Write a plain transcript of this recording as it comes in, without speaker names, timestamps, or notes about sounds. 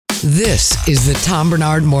This is the Tom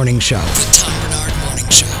Barnard Morning Show. The Tom Barnard Morning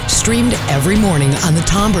Show. Streamed every morning on the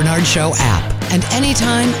Tom Barnard Show app and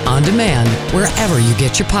anytime on demand wherever you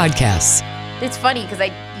get your podcasts. It's funny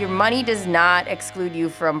because your money does not exclude you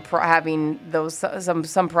from having those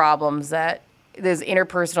some problems that those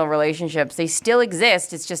interpersonal relationships. They still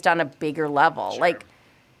exist. It's just on a bigger level. Sure.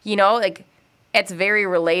 It's very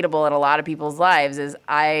relatable in a lot of people's lives.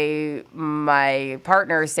 My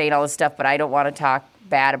partner is saying all this stuff, but I don't want to talk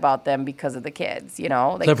bad about them because of the kids,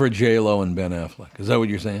 Except for J-Lo and Ben Affleck. Is that what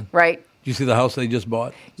you're saying? Right. Did you see the house they just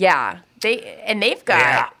bought? Yeah. They've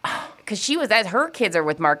got, because her kids are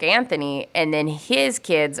with Mark Anthony, and then his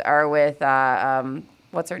kids are with,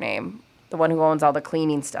 what's her name? The one who owns all the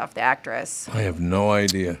cleaning stuff, the actress. I have no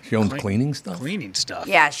idea. She owns cleaning stuff? Cleaning stuff.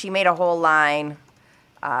 Yeah, she made a whole line.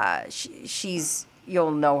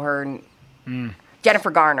 You'll know her.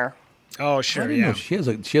 Jennifer Garner. Oh, sure, yeah. She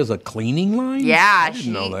has a cleaning line? Yeah. I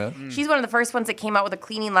didn't know that. She's one of the first ones that came out with a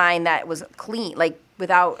cleaning line that was clean, like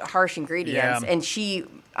without harsh ingredients. Yeah. And she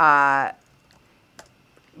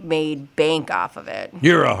made bank off of it.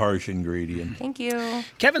 You're a harsh ingredient. Thank you.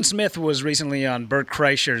 Kevin Smith was recently on Bert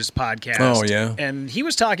Kreischer's podcast. Oh, yeah? And he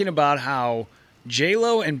was talking about how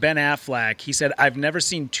J-Lo and Ben Affleck, he said, I've never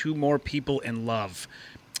seen two more people in love.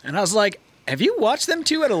 And I was like, have you watched them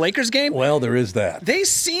two at a Lakers game? Well, there is that. They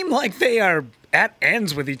seem like they are at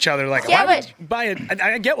ends with each other. Like, yeah,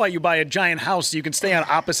 I get why you buy a giant house so you can stay on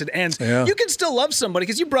opposite ends. Yeah. You can still love somebody,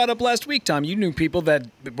 because you brought up last week, Tom, you knew people that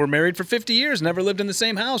were married for 50 years, never lived in the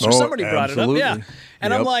same house, or somebody brought absolutely. it up. Yeah.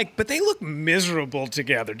 And I'm like, but they look miserable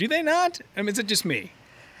together. Do they not? I mean, is it just me?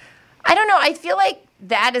 I don't know. I feel like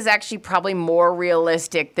that is actually probably more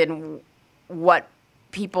realistic than what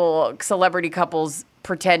celebrity couples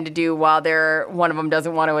pretend to do while one of them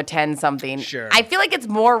doesn't want to attend something. Sure. I feel like it's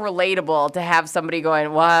more relatable to have somebody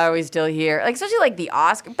going, why are we still here? Like, especially like the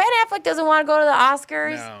Oscar. Ben Affleck doesn't want to go to the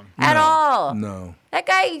Oscars at all. No. That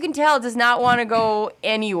guy, you can tell, does not want to go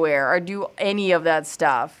anywhere or do any of that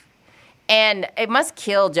stuff. And it must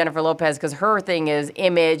kill Jennifer Lopez because her thing is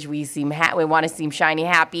image. We want to seem shiny,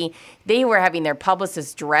 happy. They were having their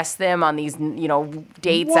publicists dress them on these,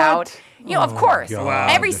 dates out. Of course.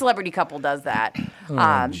 God. Every celebrity couple does that.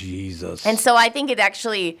 Jesus. And so I think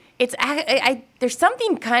there's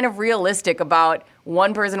something kind of realistic about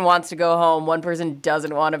one person wants to go home, one person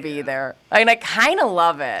doesn't want to be there. I kind of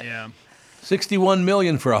love it. Yeah. $61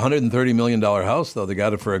 million for a $130 million house, though. They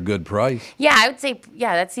got it for a good price. Yeah, I would say,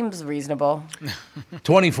 that seems reasonable.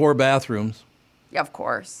 24 bathrooms. Yeah, of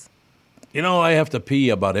course. I have to pee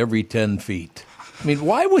about every 10 feet. I mean,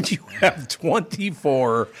 why would you have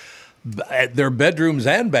 24? They're bedrooms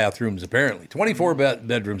and bathrooms, apparently. 24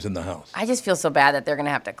 bedrooms in the house. I just feel so bad that they're going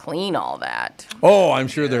to have to clean all that. Oh, I'm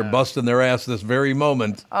sure they're busting their ass this very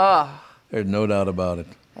moment. Oh. There's no doubt about it.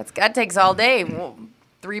 That takes all day.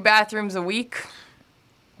 3 bathrooms a week.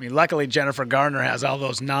 I mean, luckily Jennifer Garner has all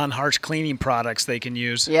those non-harsh cleaning products they can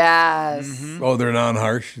use. Yes. Mm-hmm. Oh, they're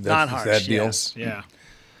non-harsh? Non-harsh, that deal? yes. Yeah.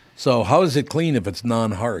 So how is it clean if it's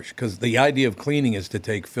non-harsh? Because the idea of cleaning is to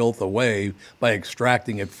take filth away by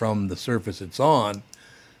extracting it from the surface it's on.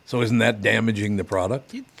 So isn't that damaging the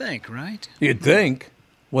product? You'd think, right? You'd think.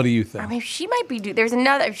 What do you think? I mean, she might be. There's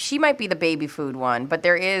another. She might be the baby food one, but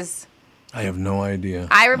there is. I have no idea.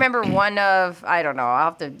 I remember one of. I don't know. I'll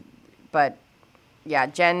have to. But yeah,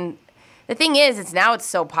 Jen. The thing is, it's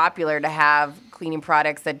so popular to have cleaning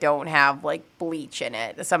products that don't have like bleach in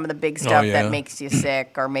it. Some of the big stuff that makes you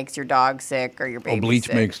sick or makes your dog sick or your baby bleach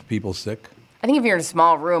sick. makes people sick? I think if you're in a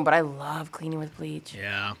small room, but I love cleaning with bleach.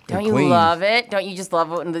 Yeah. Don't you love it? Don't you just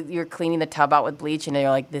love it when you're cleaning the tub out with bleach and you're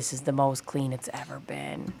like, this is the most clean it's ever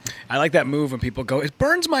been? I like that move when people go, it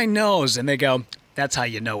burns my nose. And they go, that's how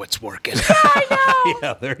you know it's working. I know.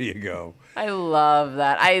 Yeah, there you go. I love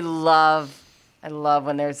that. I love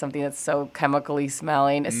when there's something that's so chemically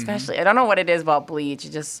smelling, especially, I don't know what it is about bleach. It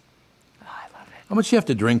just, I love it. How much do you have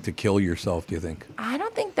to drink to kill yourself, do you think? I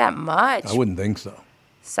don't think that much. I wouldn't think so.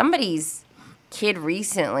 Somebody's kid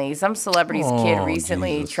recently, some celebrity's kid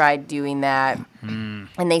recently tried doing that, and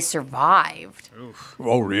they survived. Oof.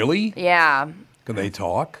 Oh, really? Yeah. Can they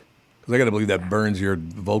talk? Because I got to believe that burns your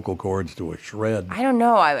vocal cords to a shred. I don't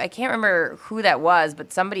know. I can't remember who that was,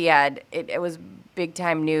 but somebody had, it was big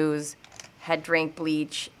time news, had drank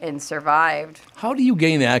bleach and survived. How do you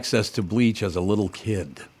gain access to bleach as a little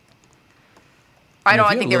kid? I don't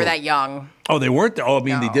think they were that young. Oh, they weren't? Oh, I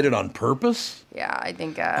mean, No. they did it on purpose? Yeah, I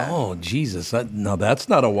think. Oh, Jesus. Now, that's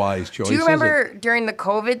not a wise choice. Do you remember during the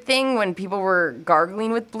COVID thing when people were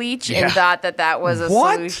gargling with bleach and thought that was a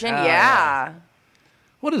What? solution? Yeah.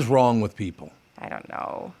 What is wrong with people? I don't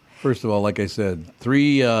know. First of all, like I said,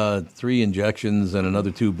 three injections and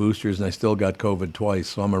another 2 boosters, and I still got COVID twice,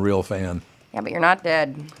 so I'm a real fan. Yeah, but you're not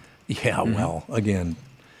dead. Yeah, well, again,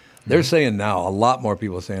 they're saying now, a lot more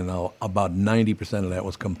people are saying now, about 90% of that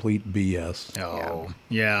was complete BS. Oh,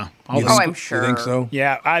 yeah. I'm sure. You think so?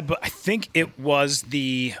 Yeah, I think it was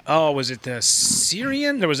was it the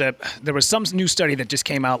Syrian? There was some new study that just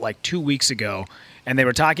came out like 2 weeks ago, and they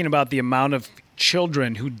were talking about the amount of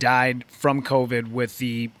children who died from COVID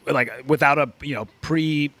without a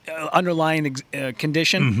underlying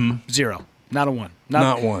condition. Zero. Not a one.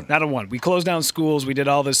 Not one. Not a one. We closed down schools. We did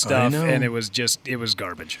all this stuff, and it was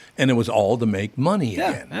garbage. And it was all to make money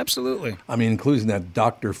again. Yeah, absolutely. I mean, including that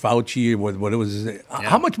Dr. Fauci, what it was.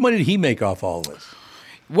 How much money did he make off all this?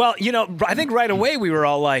 Well, I think right away we were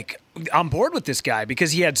all like on board with this guy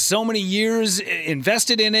because he had so many years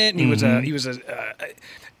invested in it, and he was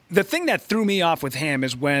the thing that threw me off with him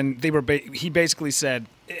is when he basically said,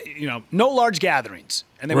 no large gatherings.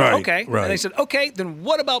 And they went, okay. Right. And they said, okay, then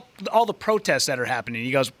what about all the protests that are happening?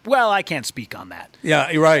 He goes, well, I can't speak on that.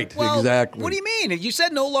 Yeah, you're right. Well, exactly. What do you mean? You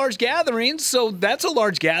said no large gatherings, so that's a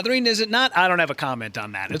large gathering, is it not? I don't have a comment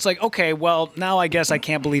on that. It's like, okay, well, now I guess I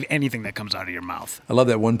can't believe anything that comes out of your mouth. I love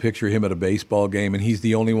that one picture of him at a baseball game, and he's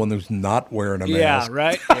the only one who's not wearing a mask. Yeah,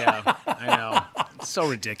 right? Yeah, I know. It's so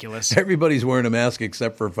ridiculous. Everybody's wearing a mask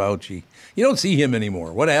except for Fauci. You don't see him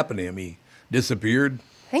anymore. What happened to him? He disappeared?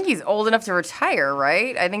 I think he's old enough to retire,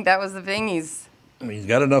 right? I think that was the thing. He's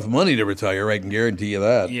got enough money to retire, I can guarantee you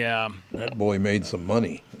that. Yeah. That boy made some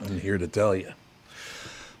money, I'm here to tell you.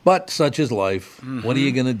 But such is life. Mm-hmm. What are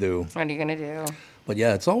you going to do? What are you going to do? But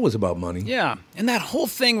yeah, it's always about money. Yeah. And that whole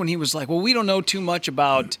thing when he was like, well, we don't know too much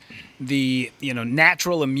about the,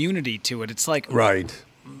 natural immunity to it. It's like, right.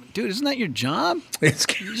 Dude, isn't that your job?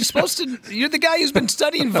 You're the guy who's been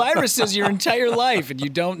studying viruses your entire life, and you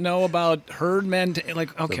don't know about herd mentality.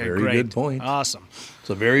 Like, okay, it's a very great. good point. Awesome. It's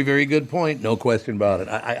a very, very good point. No question about it.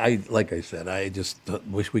 I like I said, I just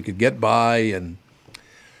wish we could get by and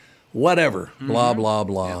whatever, blah, blah,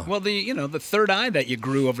 blah. Yeah. Well, the third eye that you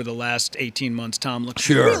grew over the last 18 months, Tom, looks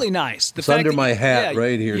sure. really nice. It's under my hat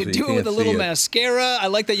right here, You so do it with a little mascara. I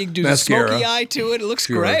like that you do the smoky eye to it. It looks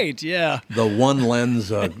great, yeah. The one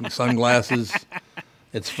lens sunglasses,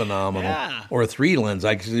 it's phenomenal. Yeah. Or a 3 lens,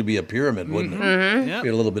 actually be a pyramid, wouldn't it? Mm-hmm. Yep. Be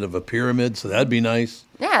a little bit of a pyramid, so that'd be nice.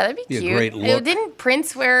 Yeah, that'd be cute. A great look. Didn't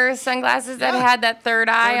Prince wear sunglasses that had that third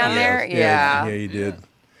eye on there? Yeah, he did.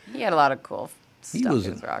 He had a lot of cool stuff he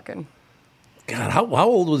was rocking. God, how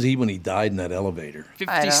old was he when he died in that elevator?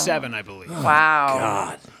 57, I believe. Oh, wow.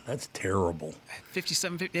 God, that's terrible.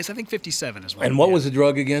 57, yes, I think 57 is what. And what was the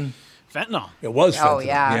drug again? Fentanyl. It was fentanyl. Oh,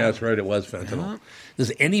 yeah. Yeah, that's right, it was fentanyl.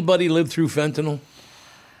 Does anybody live through fentanyl?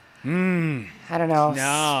 I don't know.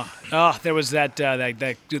 No. Oh, there was that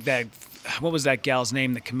what was that gal's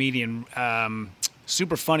name, the comedian?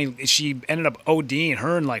 Super funny. She ended up ODing.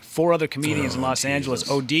 Her and like 4 other comedians in Los Angeles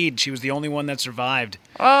OD'd. She was the only one that survived.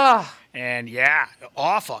 Oh. And yeah,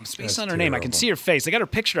 awful. I'm spacing on her name. I can see her face. I got her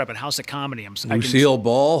picture up at House of Comedy. Lucille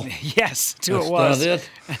Ball? Yes, it was. That's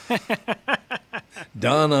it?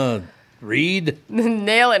 Donna Reed?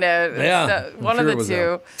 Nailing it. Yeah. One of the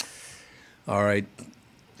two. All right.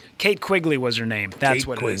 Kate Quigley was her name. That's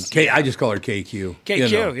what it is. I just call her KQ.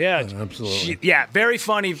 KQ, yeah. Absolutely. Very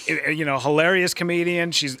funny, hilarious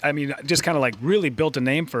comedian. She's, just kind of like really built a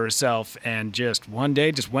name for herself, and just one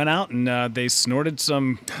day just went out and they snorted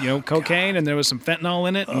some, cocaine, and there was some fentanyl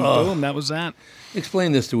in it, and boom, that was that.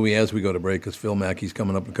 Explain this to me as we go to break, because Phil Mackey's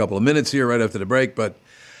coming up in a couple of minutes here right after the break, but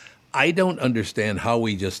I don't understand how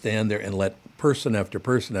we just stand there and let person after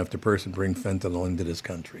person after person bring fentanyl into this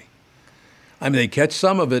country. I mean, they catch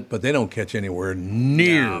some of it, but they don't catch anywhere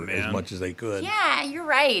near as much as they could. Yeah, you're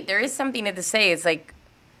right. There is something to say. It's like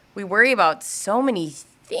we worry about so many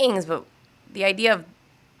things, but the idea of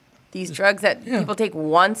these drugs that people take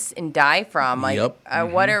once and die from, like,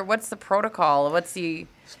 what's the protocol? It's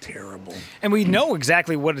terrible. And we know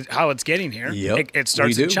exactly how it's getting here. Yep. It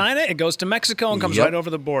starts in China, it goes to Mexico, and comes right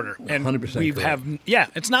over the border. And 100%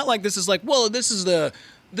 it's not like this is like, well, this is the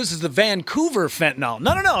Vancouver fentanyl.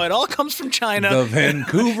 No. It all comes from China. The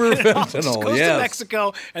Vancouver fentanyl, It goes to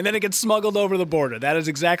Mexico, and then it gets smuggled over the border. That is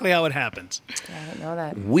exactly how it happens. I didn't know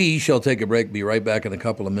that. We shall take a break. Be right back in a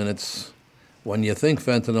couple of minutes. When you think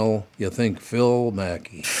fentanyl, you think Phil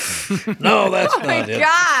Mackey. No, that's not it. Oh, my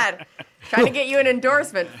God. Trying to get you an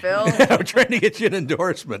endorsement, Phil. Yeah, we're trying to get you an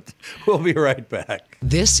endorsement. We'll be right back.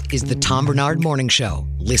 This is the Tom Barnard Morning Show.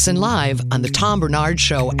 Listen live on the Tom Barnard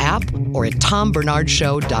Show app or at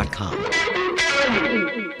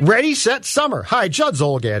tombernardshow.com. Ready, set, summer. Hi, Judd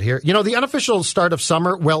Zolgad here. You know, the unofficial start of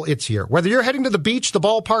summer, well, it's here. Whether you're heading to the beach, the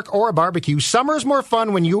ballpark, or a barbecue, summer is more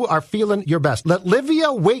fun when you are feeling your best. Let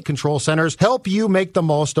Livia Weight Control Centers help you make the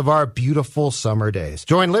most of our beautiful summer days.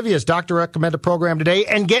 Join Livia's doctor-recommended program today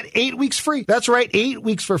and get 8 weeks free. That's right, 8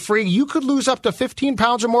 weeks for free. You could lose up to 15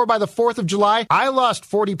 pounds or more by the 4th of July. I lost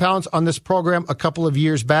 40 pounds on this program a couple of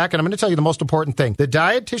years back, and I'm going to tell you the most important thing. The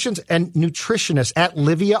dietitians and nutritionists at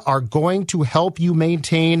Livia are going to help you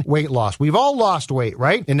maintain weight loss. We've all lost weight,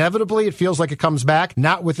 right? Inevitably, it feels like it comes back.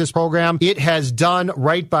 Not with this program. It has done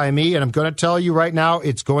right by me, and I'm going to tell you right now,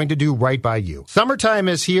 it's going to do right by you. Summertime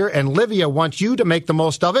is here, and Livia wants you to make the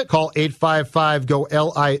most of it. Call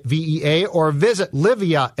 855-GO-LIVEA or visit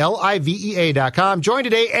LiviaLivea.com. Join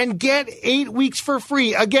today and get 8 weeks for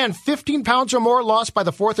free. Again, 15 pounds or more lost by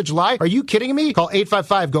the 4th of July. Are you kidding me? Call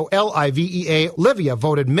 855-GO-LIVEA. Livia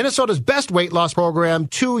voted Minnesota's best weight loss program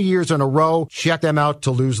 2 years in a row. Check them out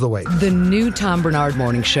to lose the weight. The new Tom Barnard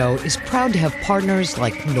Morning Show is proud to have partners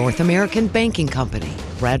like North American Banking Company,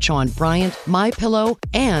 Bradshaw and Bryant, MyPillow,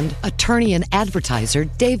 and attorney and advertiser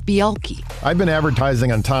Dave Bialke. I've been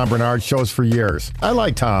advertising on Tom Barnard shows for years. I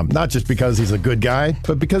like Tom, not just because he's a good guy,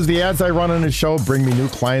 but because the ads I run on his show bring me new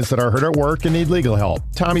clients that are hurt at work and need legal help.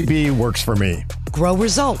 Tommy B works for me. Grow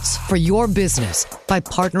results for your business by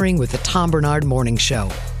partnering with the Tom Barnard Morning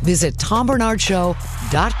Show. Visit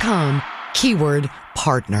TomBarnardShow.com, keyword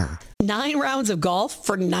partner. 9 rounds of golf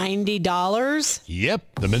for $90?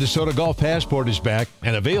 Yep, the Minnesota Golf Passport is back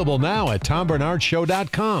and available now at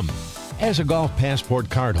TomBarnardShow.com. As a Golf Passport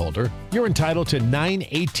cardholder, you're entitled to 9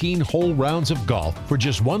 18-hole rounds of golf for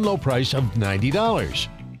just one low price of $90.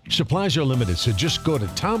 Supplies are limited, so just go to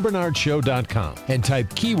TomBarnardShow.com and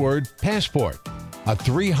type keyword passport. A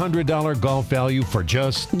 $300 golf value for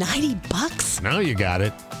just $90? Now you got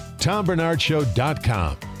it.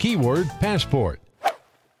 TomBarnardShow.com, keyword passport.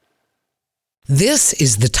 This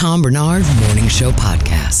is the Tom Barnard Morning Show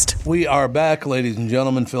podcast. We are back, ladies and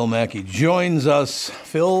gentlemen. Phil Mackey joins us.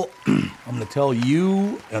 Phil, I'm going to tell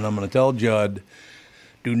you and I'm going to tell Judd,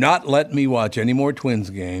 do not let me watch any more Twins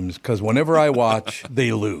games because whenever I watch,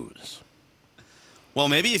 they lose. Well,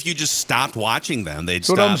 maybe if you just stopped watching them, That's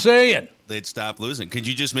what I'm saying. They'd stop losing. Could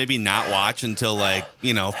you just maybe not watch until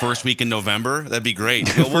first week in November? That'd be great.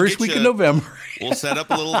 First week in November. We'll set up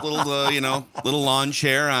a little lawn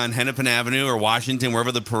chair on Hennepin Avenue or Washington,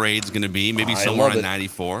 wherever the parade's going to be. Maybe somewhere on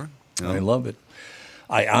 94. I love it.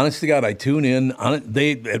 I honest to God, I tune in on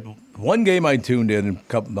it. One game I tuned in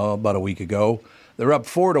about a week ago. They're up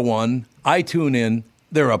 4-1. I tune in.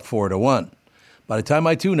 They're up 4-1. By the time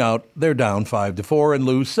I tune out, they're down 5-4 and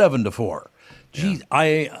lose 7-4. Geez, yeah.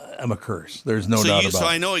 I am a curse. There's no doubt about it. So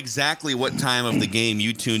I know exactly what time of the game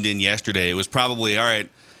you tuned in yesterday. It was probably, all right,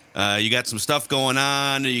 you got some stuff going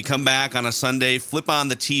on, you come back on a Sunday, flip on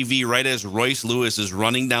the TV right as Royce Lewis is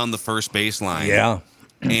running down the first baseline. Yeah.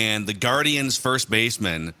 And the Guardians' first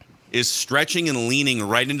baseman is stretching and leaning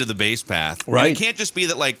right into the base path. Right. And it can't just be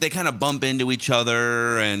that, they kind of bump into each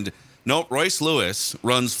other and... Nope, Royce Lewis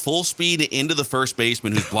runs full speed into the first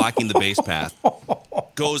baseman who's blocking the base path,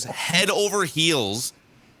 goes head over heels,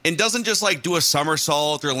 and doesn't just do a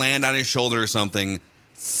somersault or land on his shoulder or something,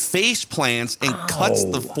 face plants and cuts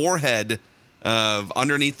the forehead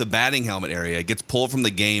underneath the batting helmet area. Gets pulled from the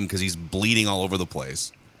game because he's bleeding all over the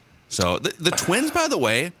place. So the Twins, by the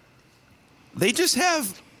way, they just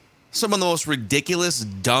have some of the most ridiculous,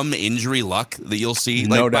 dumb injury luck that you'll see.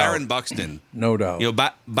 No doubt. Byron Buxton. No doubt.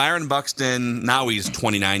 Byron Buxton, now he's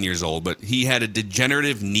 29 years old, but he had a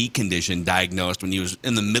degenerative knee condition diagnosed when he was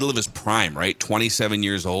in the middle of his prime, right? 27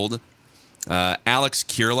 years old. Alex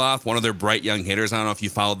Kirilloff, one of their bright young hitters, I don't know if you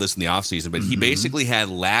followed this in the offseason, but he basically had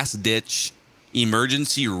last-ditch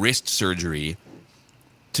emergency wrist surgery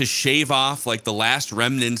to shave off, the last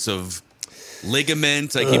remnants of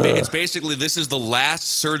ligament. It's basically, this is the last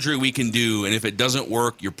surgery we can do, and if it doesn't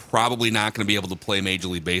work, you're probably not going to be able to play Major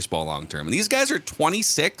League Baseball long term. And these guys are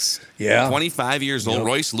 26, 25 years old. Yep.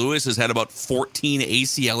 Royce Lewis has had about 14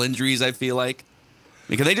 ACL injuries, I feel like.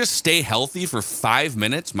 Can they just stay healthy for 5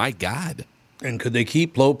 minutes? My God. And could they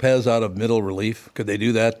keep Lopez out of middle relief? Could they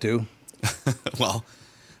do that too? Well,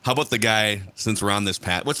 how about the guy, since we're on this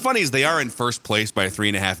path? What's funny is they are in first place by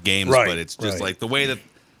 3.5 games, but it's just the way that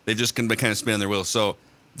they just can kind of spin their wheels. So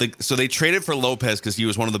they traded for Lopez because he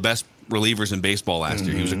was one of the best relievers in baseball last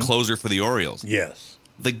year. He was a closer for the Orioles. Yes.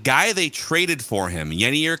 The guy they traded for him,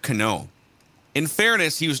 Yenier Cano, in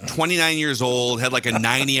fairness, he was 29 years old, had a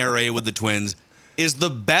 9 ERA with the Twins, is the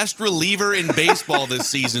best reliever in baseball this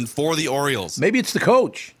season for the Orioles. Maybe it's the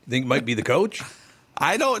coach. You think it might be the coach?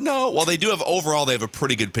 I don't know. Well, they do have overall. They have a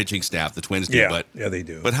pretty good pitching staff. The Twins do. Yeah, but they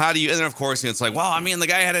do. But how do you? And then of course it's like, well, I mean, the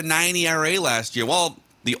guy had a 9 ERA last year. Well,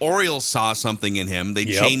 the Orioles saw something in him. They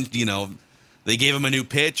changed. They gave him a new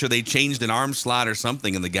pitch, or they changed an arm slot or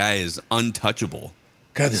something, and the guy is untouchable.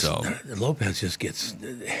 God, Lopez just gets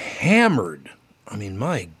hammered. I mean,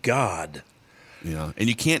 my God. And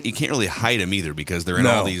you can't really hide him either, because they're in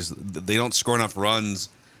all these. They don't score enough runs.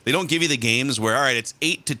 They don't give you the games where, all right, it's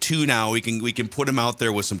 8-2 now. We can put him out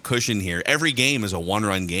there with some cushion here. Every game is a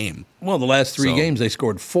 1-run game. Well, the last 3 games they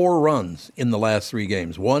scored 4 runs in the last 3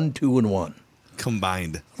 games. 1, 2, and 1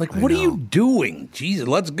 combined. Like, what are you doing? Jesus,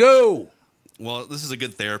 let's go. Well, this is a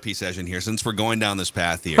good therapy session here, since we're going down this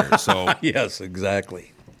path here. So yes,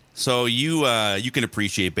 exactly. So you can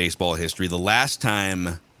appreciate baseball history. The last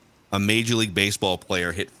time a Major League Baseball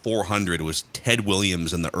player hit 400 was Ted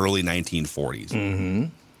Williams in the early 1940s. Mm-hmm.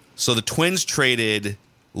 So the Twins traded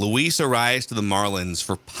Luis Arias to the Marlins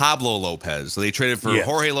for Pablo Lopez. So they traded for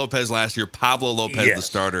Jorge Lopez last year, Pablo Lopez the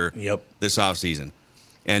starter this offseason.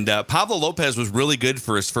 And Pablo Lopez was really good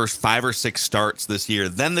for his first 5 or 6 starts this year.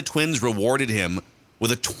 Then the Twins rewarded him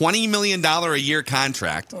with a $20 million a year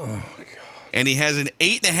contract. Oh, my God. And he has an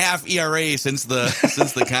 8.5 ERA since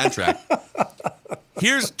the contract.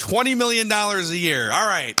 Here's $20 million a year. All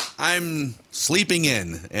right, I'm sleeping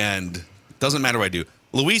in, and doesn't matter what I do.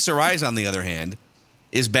 Luis Arias, on the other hand,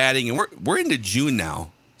 is batting, and we're into June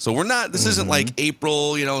now. So we're not. This isn't like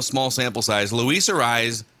April, small sample size. Luis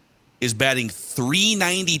Arias is batting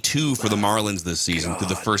 .392 for the Marlins this season through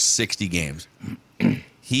the first 60 games.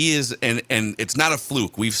 He is, and it's not a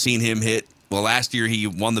fluke. We've seen him hit. Well, last year he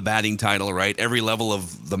won the batting title, right? Every level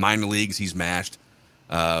of the minor leagues he's mashed.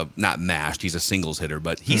 Not mashed, he's a singles hitter,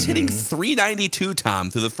 but he's hitting .392,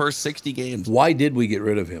 Tom, through the first 60 games. Why did we get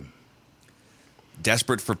rid of him?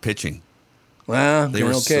 Desperate for pitching. Well,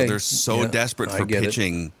 they're so desperate for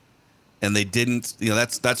pitching. And they didn't,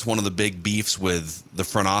 that's one of the big beefs with the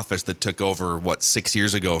front office that took over, 6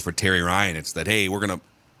 years ago for Terry Ryan. It's that, hey, we're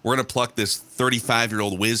gonna pluck this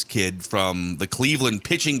 35-year-old whiz kid from the Cleveland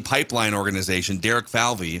Pitching Pipeline Organization, Derek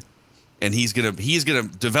Falvey, and he's gonna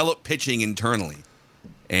develop pitching internally.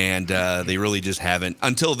 And they really just haven't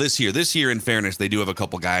until this year. This year, in fairness, they do have a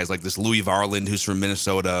couple guys like this Louis Varland, who's from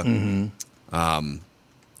Minnesota,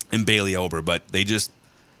 and Bailey Ober. But they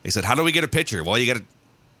said, how do we get a pitcher? Well, you got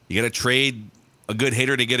to trade a good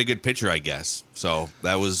hitter to get a good pitcher, I guess. So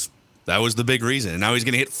that was the big reason. And now he's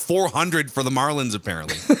going to hit 400 for the Marlins,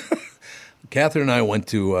 apparently. Catherine and I went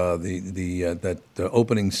to that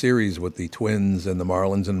opening series with the Twins and the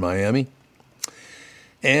Marlins in Miami.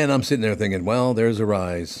 And I'm sitting there thinking, well, there's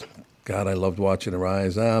Arias. God, I loved watching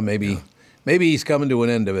Arias. Maybe he's coming to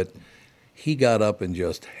an end of it. He got up and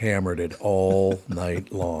just hammered it all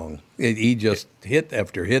night long. He just hit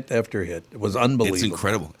after hit after hit. It was unbelievable. It's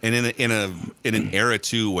incredible. And in an era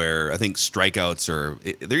too where I think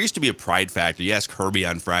strikeouts there used to be a pride factor. You ask Herbie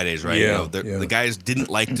on Fridays, right? Yeah, the guys didn't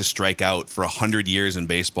like to strike out for 100 years in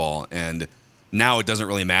baseball, and now it doesn't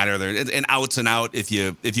really matter. And outs and out. If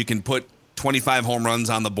you can put 25 home runs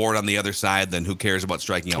on the board on the other side, then who cares about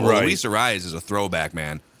striking out? Well, Luis Arias is a throwback,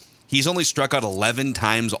 man. He's only struck out 11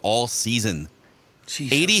 times all season.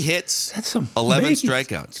 Jesus. 80 hits, that's amazing. 11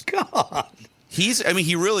 strikeouts. God.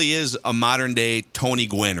 He really is a modern day Tony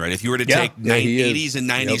Gwynn, right? If you were to take 80s and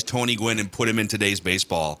 90s Tony Gwynn and put him in today's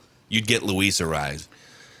baseball, you'd get Luis Arias.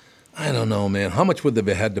 I don't know, man. How much would they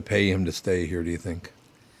have had to pay him to stay here, do you think?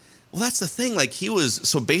 Well, that's the thing.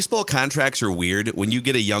 Baseball contracts are weird. When you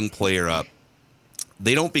get a young player up,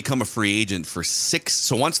 they don't become a free agent for 6.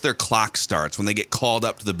 So once their clock starts, when they get called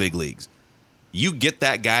up to the big leagues, you get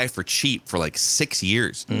that guy for cheap for 6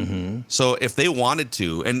 years. Mm-hmm. So if they wanted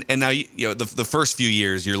to, and now the first few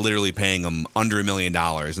years you're literally paying them under $1 million,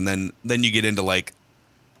 and then you get into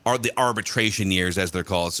the arbitration years as they're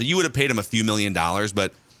called. So you would have paid him a few $1 million,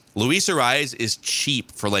 but Luis Arias is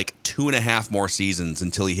cheap for 2.5 more seasons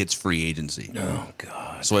until he hits free agency. Oh,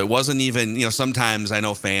 God. So it wasn't even, sometimes I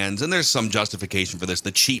know fans, and there's some justification for this,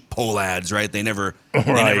 the cheap Polads, right? They never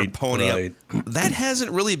pony up. That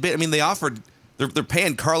hasn't really been, they're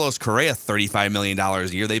paying Carlos Correa $35 million a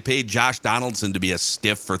year. They paid Josh Donaldson to be a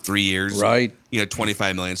stiff for 3 years. Right.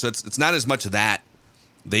 $25 million. So it's not as much of that.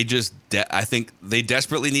 They just, I think they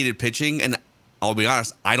desperately needed pitching, and I'll be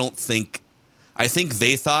honest, I think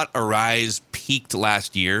they thought Arias peaked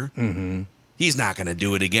last year. Mm-hmm. He's not going to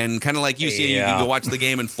do it again. Kind of like you see, you go watch the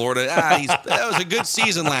game in Florida. That was a good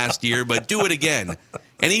season last year, but do it again.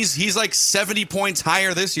 And he's 70 points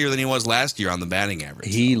higher this year than he was last year on the batting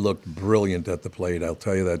average. He looked brilliant at the plate, I'll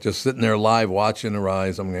tell you that. Just sitting there live watching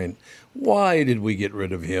Arias, I'm going, why did we get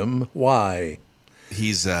rid of him? Why?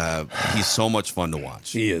 He's so much fun to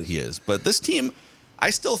watch. He is. He is. But this team, I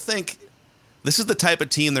still think this is the type of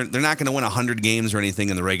team they're not going to win 100 games or anything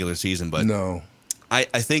in the regular season. But no, I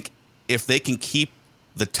think if they can keep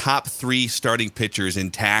the top 3 starting pitchers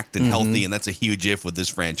intact and healthy, and that's a huge if with this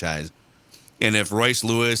franchise. And if Royce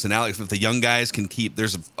Lewis and Alex, if the young guys can keep,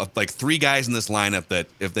 there's like 3 guys in this lineup that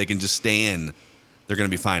if they can just stay in, they're going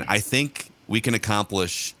to be fine. I think we can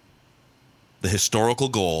accomplish the historical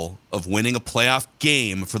goal of winning a playoff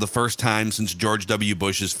game for the first time since George W.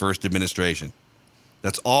 Bush's first administration.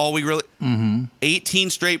 That's all we really.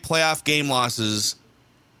 18 straight playoff game losses.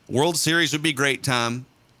 World Series would be great, Tom.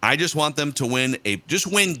 I just want them to win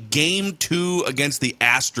game 2 against the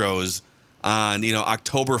Astros on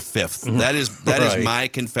October 5th. That is Right. my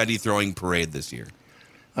confetti throwing parade this year.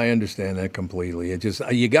 I understand that completely. It just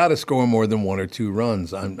you got to score more than 1 or 2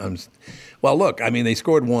 runs. Well, look, I mean, they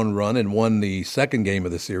scored 1 run and won the second game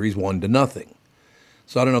of the series 1-0.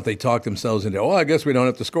 So I don't know if they talked themselves into, I guess we don't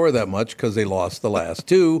have to score that much because they lost the last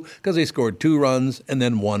 2 because they scored 2 runs and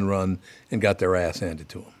then 1 run and got their ass handed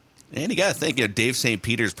to them. And you got to think, Dave St.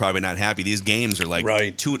 Peter's probably not happy. These games are like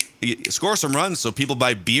score some runs so people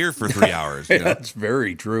buy beer for 3 hours. That's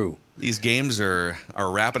very true. These games are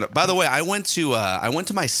wrapping up. By the way, I went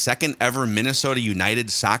to my second ever Minnesota United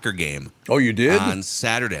soccer game. Oh, you did? On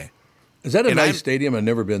Saturday. Is that a nice stadium? I've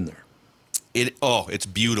never been there. It's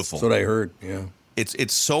beautiful. That's what I heard. Yeah.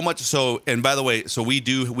 It's so much so. And by the way, so we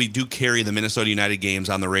do carry the Minnesota United games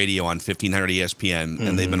on the radio on 1500 ESPN,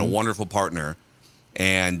 and they've been a wonderful partner.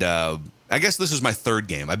 And I guess this is my 3rd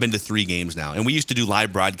game. I've been to 3 games now, and we used to do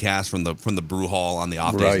live broadcasts from the brew hall on the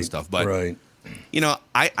off days and stuff. But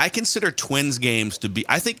I consider Twins games to be.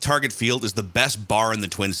 I think Target Field is the best bar in the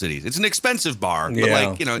Twin Cities. It's an expensive bar,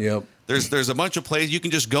 but there's a bunch of places you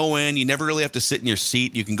can just go in. You never really have to sit in your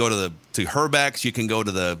seat. You can go to Herbeck's. You can go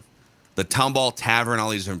to the Town Ball Tavern.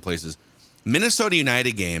 All these different places. Minnesota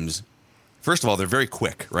United games. First of all, they're very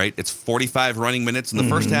quick, right? It's 45 running minutes in the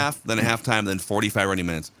first half, then a halftime, then 45 running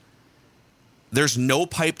minutes. There's no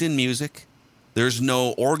piped-in music. There's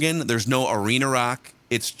no organ. There's no arena rock.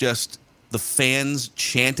 It's just the fans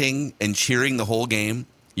chanting and cheering the whole game.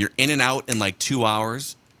 You're in and out in like 2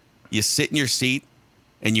 hours. You sit in your seat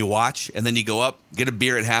and you watch, and then you go up, get a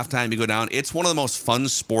beer at halftime, you go down. It's one of the most fun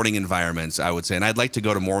sporting environments, I would say, and I'd like to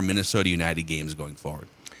go to more Minnesota United games going forward.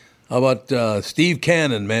 How about Steve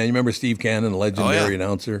Cannon, man? You remember Steve Cannon, legendary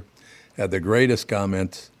announcer? Had the greatest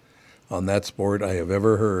comment on that sport I have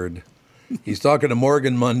ever heard. He's talking to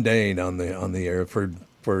Morgan Mundane on the air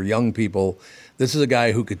for young people. This is a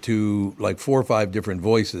guy who could do like 4 or 5 different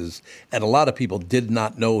voices, and a lot of people did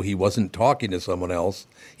not know he wasn't talking to someone else.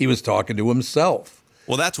 He was talking to himself.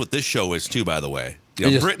 Well, that's what this show is too, by the way.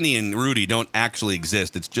 Brittany and Rudy don't actually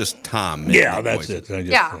exist. It's just Tom. Yeah, that's it.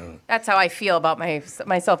 That's how I feel about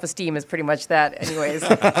my self-esteem is pretty much that anyways.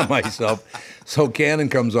 Myself. So Cannon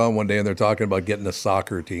comes on one day, and they're talking about getting a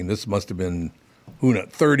soccer team. This must have been,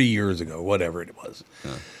 30 years ago, whatever it was.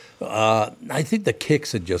 I think the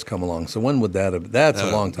Kicks had just come along. So when would that have been? That's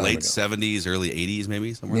a long time ago. Late 70s, early 80s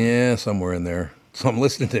maybe? Somewhere in there. So I'm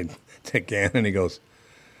listening to Cannon, he goes,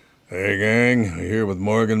 "Hey, gang, we're here with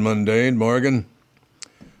Morgan Mundane. Morgan,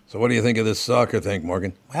 so what do you think of this soccer thing,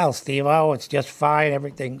 Morgan?" "Well, Steve-O, it's just fine.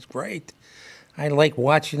 Everything's great. I like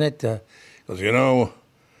watching it." Because,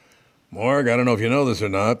 Morg, I don't know if you know this or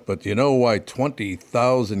not, but you know why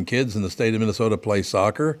 20,000 kids in the state of Minnesota play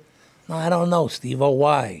soccer? "No, I don't know, Steve-O.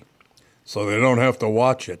 Why?" "So they don't have to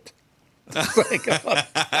watch it."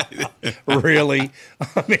 Really?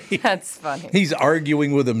 I mean, that's funny. He's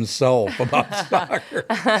arguing with himself about soccer.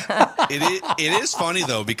 It is funny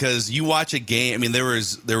though, because you watch a game. I mean, there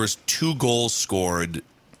was 2 goals scored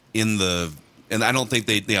and I don't think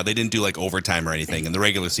they didn't do like overtime or anything. In the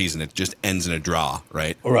regular season, it just ends in a draw,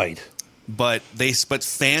 right? Right. But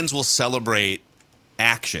fans will celebrate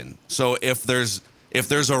action. So if there's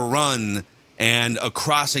a run and a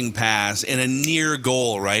crossing pass and a near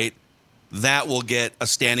goal, right? That will get a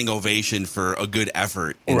standing ovation for a good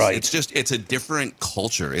effort. Right. It's a different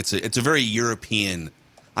culture. It's a very European.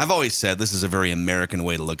 I've always said this is a very American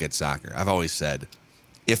way to look at soccer. I've always said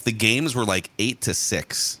if the games were like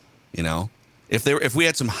 8-6, if we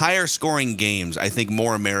had some higher scoring games, I think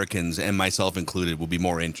more Americans, and myself included, will be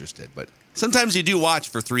more interested. But sometimes you do watch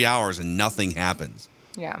for 3 hours and nothing happens.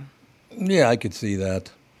 Yeah. Yeah, I could see that.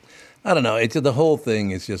 I don't know. The whole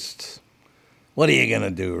thing is just, what are you going to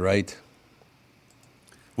do, right?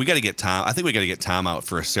 We got to get Tom. I think we got to get Tom out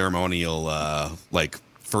for a ceremonial,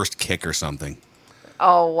 first kick or something.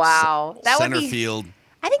 Oh wow, that center would be field.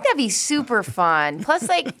 I think that'd be super fun. Plus,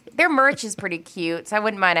 their merch is pretty cute, so I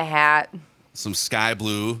wouldn't mind a hat. some sky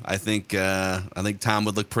blue, I think Tom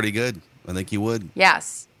would look pretty good. I think he would.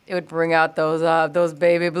 Yes, it would bring out those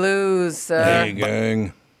baby blues. Hey,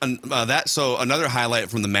 gang. So another highlight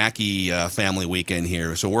from the Mackey family weekend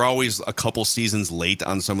here. So we're always a couple seasons late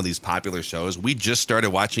on some of these popular shows. We just started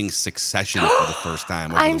watching Succession for the first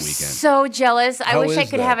time over the I'm weekend. so jealous. I wish I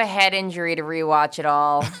could that? have a head injury to rewatch it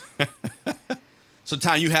all. So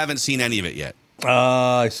Tom, you haven't seen any of it yet?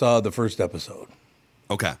 I saw the first episode.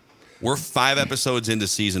 Okay. We're 5 episodes into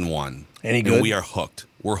season 1. Any good? And we are hooked.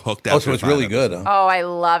 We're hooked Oh, after so it's 5 really episodes. good, huh? Oh, I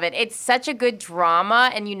love it. It's such a good drama,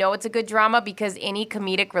 and you know it's a good drama because any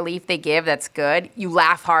comedic relief they give that's good, you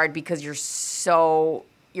laugh hard because you're so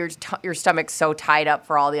your stomach's so tied up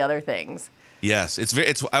for all the other things. Yes, it's.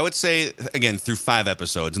 I would say again through 5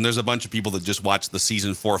 episodes, and there's a bunch of people that just watched the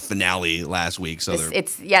season 4 finale last week. So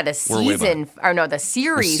the series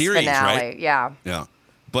finale. Right? Yeah. Yeah,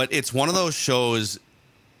 but it's one of those shows.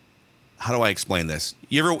 How do I explain this?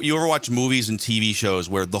 You ever watch movies and TV shows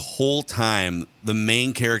where the whole time the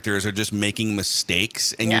main characters are just making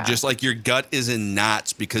mistakes, and you're just like your gut is in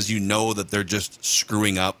knots because you know that they're just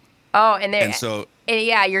screwing up. Oh, and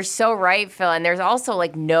yeah, you're so right, Phil. And there's also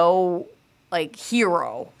no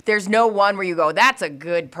hero. There's no one where you go, that's a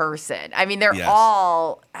good person. I mean, they're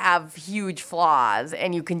all have huge flaws,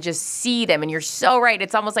 and you can just see them. And you're so right.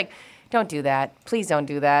 It's almost like, don't do that. Please don't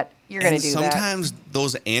do that. You're going to do that. Sometimes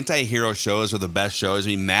those anti-hero shows are the best shows.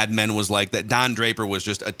 I mean, Mad Men was like that. Don Draper was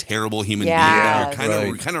just a terrible human being.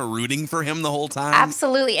 You're kind of rooting for him the whole time.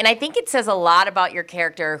 Absolutely. And I think it says a lot about your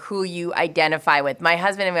character who you identify with. My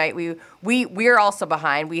husband and I, we're also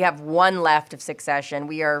behind. We have 1 left of Succession.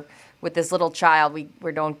 We are with this little child. We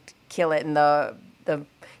don't kill it in the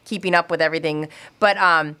keeping up with everything. But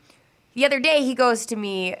the other day he goes to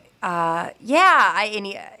me, he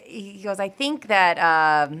goes, I think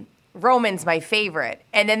that Roman's my favorite.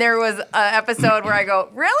 And then there was an episode where I go,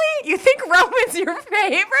 really? You think Roman's your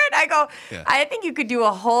favorite? I go, I think you could do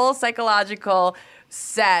a whole psychological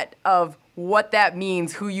set of what that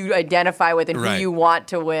means, who you identify with, and who you want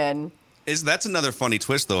to win. That's another funny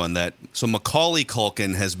twist, though, in that. So Macaulay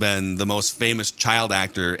Culkin has been the most famous child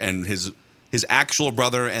actor, and his actual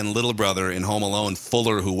brother and little brother in Home Alone,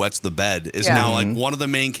 Fuller, who wets the bed, is now like one of the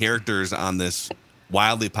main characters on this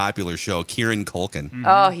wildly popular show, Kieran Culkin. Mm-hmm.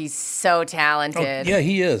 Oh, he's so talented. Oh, yeah,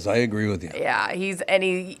 he is. I agree with you. Yeah,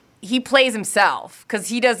 he plays himself because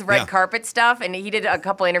he does red carpet stuff, and he did a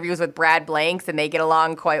couple interviews with Brad Blanks, and they get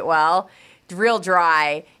along quite well. Real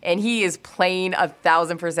dry, and he is playing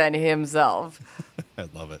 1,000% himself. I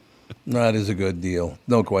love it. That is a good deal.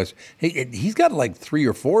 No question. He's got like 3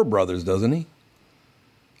 or 4 brothers, doesn't he?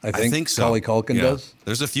 I think so. Macaulay Culkin does.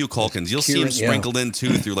 There's a few Culkins. You'll see him sprinkled in,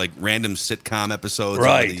 too, through like random sitcom episodes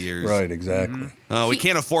over the years. Right, exactly. We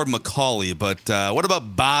can't afford Macaulay, but what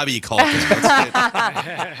about Bobby Culkin?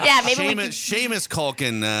 Maybe Seamus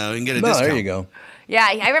Culkin, we can get a discount. There you go. Yeah,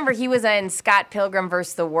 I remember he was in Scott Pilgrim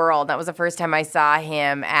vs. the World. That was the first time I saw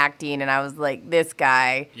him acting, and I was like, this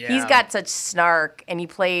guy. Yeah. He's got such snark, and he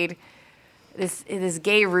played this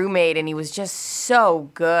gay roommate, and he was just so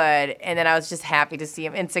good. And then I was just happy to see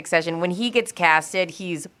him in Succession. When he gets casted,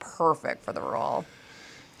 he's perfect for the role.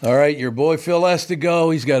 All right, your boy Phil has to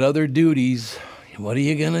go. He's got other duties. What are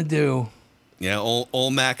you going to do? Yeah, old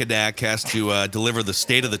Macadac has to deliver the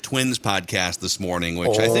State of the Twins podcast this morning,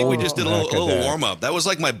 which I think we just did a little warm-up. That was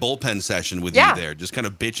like my bullpen session with you there, just kind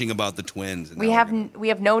of bitching about the Twins. We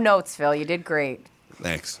have no notes, Phil. You did great.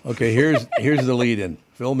 Thanks. Okay, here's the lead-in.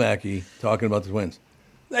 Phil Mackey talking about the Twins.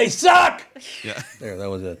 They suck! Yeah. There,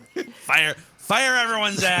 that was it. Fire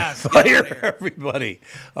everyone's ass. Fire everybody.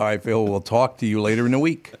 All right, Phil, we'll talk to you later in the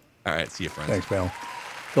week. All right, see you, friends. Thanks, pal.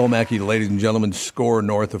 Phil Mackey, ladies and gentlemen, Skor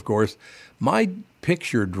North, of course. My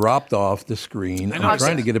picture dropped off the screen. I'm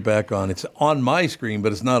trying to get it back on. It's on my screen,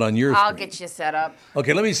 but it's not on your screen. I'll get you set up.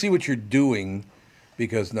 Okay, let me see what you're doing,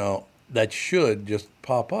 because now that should just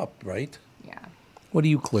pop up, right? Yeah. What are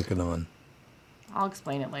you clicking on? I'll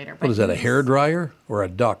explain it later. What is that, a hairdryer or a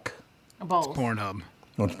duck? Both. It's Pornhub.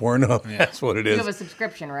 Oh, it's Pornhub. Yeah. That's what it is. You have a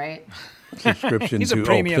subscription, right? Subscription He's a to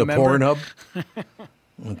premium member. Pornhub.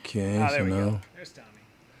 Okay, there we go. There's Tommy.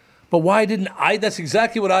 But why didn't I? That's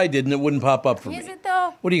exactly what I did, and it wouldn't pop up for me. Is it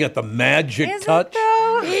though? What do you got? The magic Is touch? it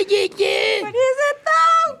though? What is it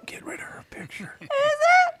though? Get rid of her picture. Is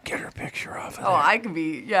it? Get her picture off of Oh, there. I can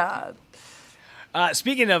be. Yeah.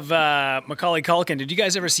 Speaking of Macaulay Culkin, did you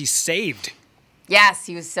guys ever see Saved? Yes,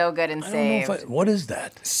 he was so good in I don't Saved. know what is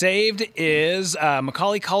that? Saved is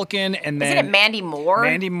Macaulay Culkin, and then Isn't it Mandy Moore?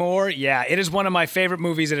 Mandy Moore, yeah. It is one of my favorite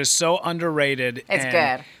movies. It is so underrated. It's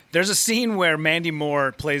good. There's a scene where Mandy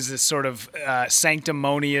Moore plays this sort of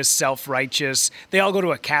sanctimonious, self-righteous. They all go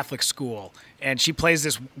to a Catholic school, and she plays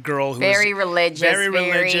this girl who's very religious. Very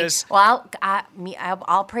religious. Well,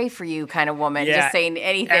 I'll pray for you kind of woman. Yeah, just saying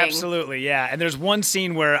anything. Absolutely, yeah. And there's one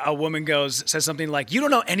scene where a woman says something like, "You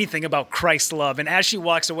don't know anything about Christ's love." And as she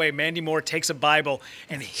walks away, Mandy Moore takes a Bible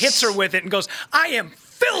and hits her with it and goes, "I am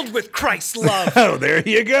filled with Christ's love." Oh, there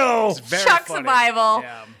you go. Chuck's funny. a Bible.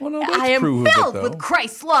 Well, no, I am proof of it, filled though. with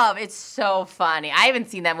Christ's love. It's so funny. I haven't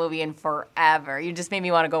seen that movie in forever. You just made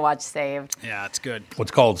me want to go watch Saved. Yeah, it's good. What's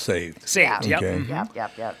called Saved. Saved, Yeah. yep. Okay. Mhm.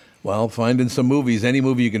 Yep. Well, finding some movies, any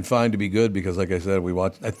movie you can find to be good, because like I said, we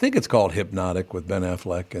watched, I think it's called Hypnotic with Ben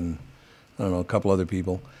Affleck and, I don't know, a couple other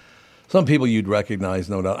people. Some people you'd recognize,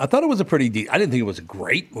 no doubt. I thought it was I didn't think it was a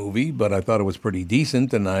great movie, but I thought it was pretty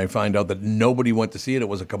decent, and I find out that nobody went to see it. It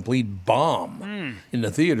was a complete bomb in the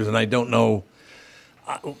theaters, and I don't know.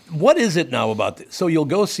 What is it now about this? So you'll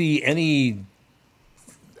go see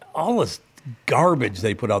all this garbage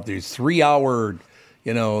they put out there, 3-hour,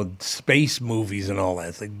 space movies and all that.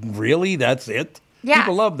 It's like, really? That's it? Yeah.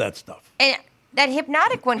 People love that stuff. And that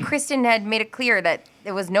Hypnotic one, Kristen had made it clear that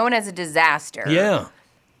it was known as a disaster. Yeah.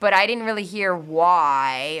 But I didn't really hear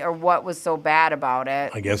why or what was so bad about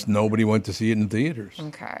it. I guess nobody went to see it in theaters.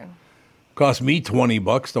 Okay. Cost me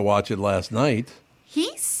 $20 to watch it last night.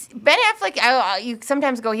 Ben Affleck, you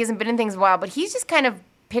sometimes go, he hasn't been in things in a while, but he's just kind of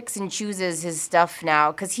picks and chooses his stuff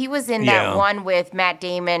now. Because he was in that one with Matt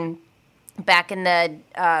Damon back in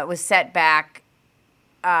was set back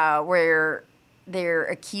where they're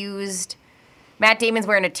accused. Matt Damon's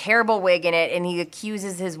wearing a terrible wig in it, and he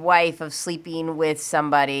accuses his wife of sleeping with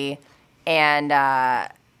somebody. And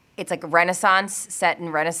it's like a Renaissance, set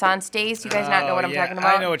in Renaissance days. Do you guys not know what I'm talking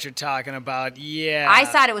about? I know what you're talking about, yeah. I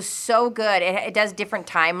thought it was so good. It does different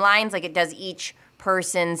timelines. Like, it does each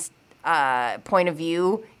person's point of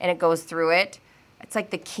view, and it goes through it. It's like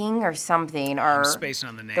The King or something, or I'm spacing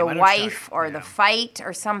on the name. The Wife, or The Fight,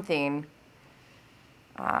 or something.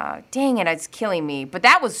 Dang it, it's killing me. But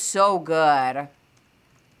that was so good.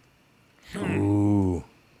 Ooh.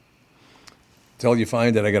 Till you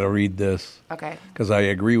find it, I got to read this. Okay. Because I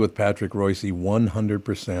agree with Patrick Royce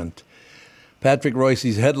 100%. Patrick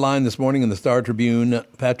Royce's headline this morning in the Star Tribune,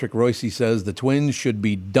 Patrick Royce says the Twins should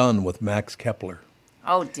be done with Max Kepler.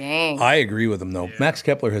 Oh, dang. I agree with him, though. Yeah. Max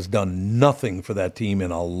Kepler has done nothing for that team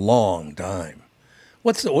in a long time.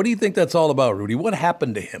 What do you think that's all about, Rudy? What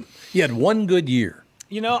happened to him? He had one good year.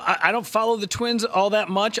 I don't follow the Twins all that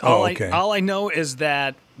much. Oh, okay. All I know is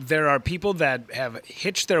that there are people that have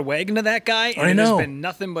hitched their wagon to that guy, and I know. It has been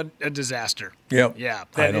nothing but a disaster. Yep. Yeah.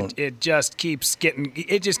 It just keeps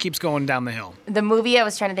going down the hill. The movie I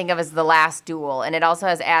was trying to think of is The Last Duel, and it also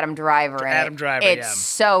has Adam Driver in it. Adam Driver, It's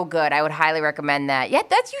so good. I would highly recommend that. Yeah,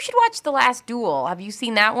 you should watch The Last Duel. Have you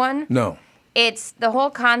seen that one? No. The whole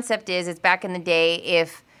concept is, it's back in the day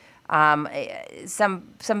if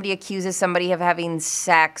somebody accuses somebody of having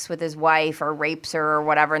sex with his wife or rapes her or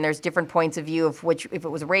whatever, and there's different points of view of if it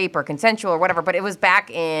was rape or consensual or whatever. But it was back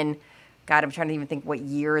in, God, I'm trying to even think what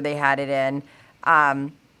year they had it in.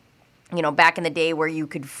 Back in the day where you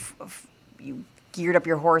could you geared up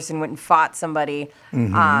your horse and went and fought somebody,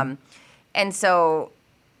 and so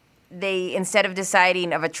they, instead of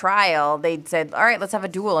deciding of a trial, they said, all right, let's have a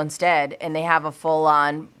duel instead, and they have a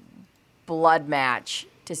full-on blood match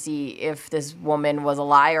to see if this woman was a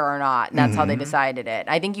liar or not, and that's how they decided it.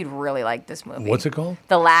 I think you'd really like this movie. What's it called?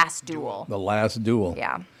 The Last Duel. The Last Duel.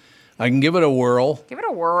 Yeah. I can give it a whirl. Give it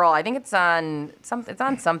a whirl. I think it's on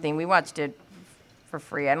something. We watched it for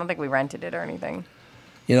free. I don't think we rented it or anything.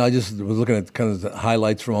 I just was looking at kind of the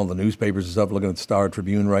highlights from all the newspapers and stuff, looking at Star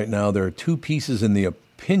Tribune right now. There are two pieces in the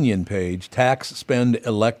opinion page: tax, spend,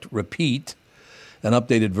 elect, repeat. An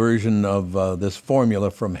updated version of this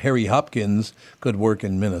formula from Harry Hopkins could work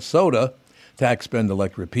in Minnesota. Tax, spend,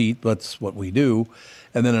 elect, repeat. That's what we do.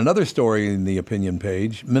 And then another story in the opinion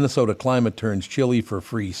page: Minnesota climate turns chilly for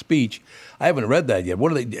free speech. I haven't read that yet.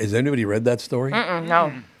 Has anybody read that story?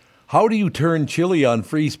 No. How do you turn chilly on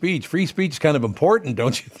free speech? Free speech is kind of important,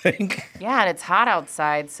 don't you think? Yeah, and it's hot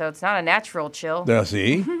outside, so it's not a natural chill.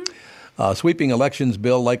 See? Sweeping elections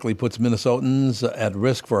bill likely puts Minnesotans at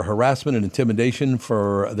risk for harassment and intimidation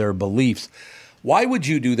for their beliefs. Why would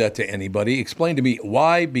you do that to anybody? Explain to me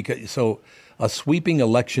why. So a sweeping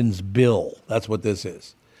elections bill, that's what this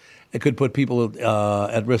is. It could put people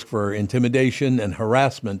at risk for intimidation and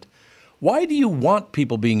harassment. Why do you want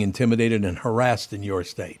people being intimidated and harassed in your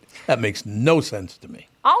state? That makes no sense to me.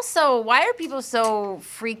 Also, why are people so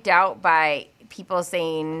freaked out by people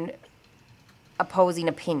saying opposing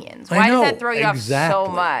opinions? Why does that throw you off so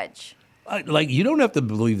much? Like, you don't have to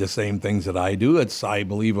believe the same things that I do. I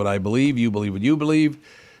believe what I believe. You believe what you believe.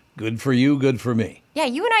 Good for you, good for me. Yeah,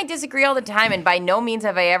 you and I disagree all the time, and by no means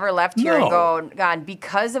have I ever left here and gone,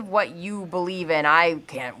 because of what you believe in, I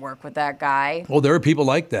can't work with that guy. Well, there are people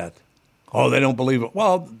like that. Oh, they don't believe it.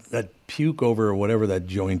 Well, that puke over or whatever that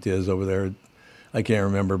joint is over there, I can't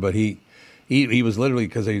remember, but he was literally,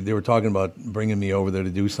 because they were talking about bringing me over there to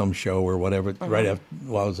do some show or whatever, right after,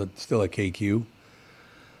 while I was still at KQ.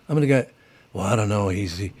 I'm going to go, well, I don't know,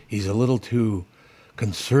 he's a little too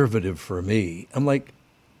conservative for me. I'm like,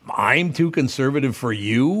 I'm too conservative for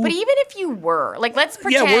you? But even if you were, like, let's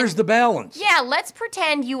pretend. Yeah, where's the balance? Yeah, let's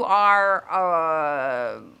pretend you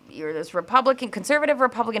are, you're this conservative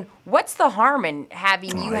Republican. What's the harm in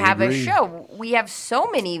having you have a show? We have so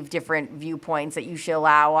many different viewpoints that you should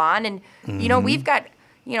allow on. And, you know, we've got,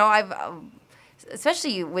 you know,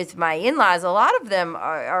 especially with my in-laws, a lot of them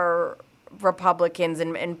are Republicans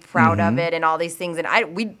and proud of it and all these things.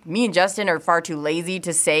 And me and Justin are far too lazy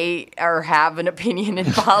to say or have an opinion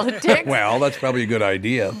in politics. Well, that's probably a good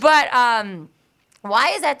idea. But why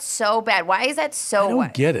is that so bad? Why is that so? I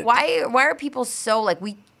don't get it. Why are people so like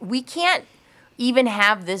we can't even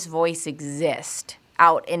have this voice exist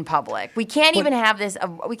out in public? We can't even have this.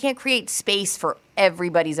 We can't create space for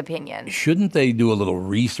everybody's opinion. Shouldn't they do a little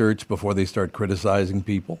research before they start criticizing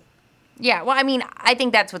people? Yeah, well, I mean, I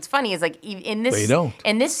think that's what's funny is like in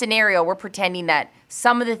this scenario, we're pretending that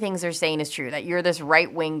some of the things they're saying is true, that you're this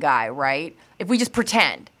right-wing guy, right? If we just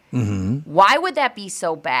pretend, why would that be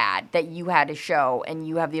so bad that you had a show and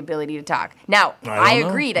you have the ability to talk? Now, I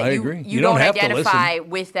agree that you don't identify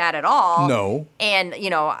with that at all. No. And,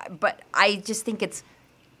 you know, but I just think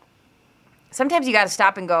sometimes you got to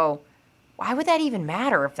stop and go, why would that even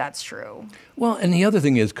matter if that's true? Well, and the other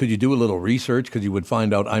thing is, could you do a little research? Because you would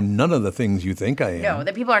find out I'm none of the things you think I am. No,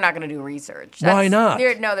 the people are not going to do research. Why not?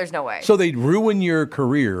 There's no way. So they'd ruin your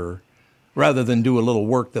career rather than do a little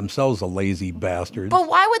work themselves, the lazy bastards. But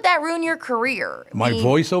why would that ruin your career? My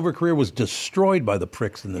voiceover career was destroyed by the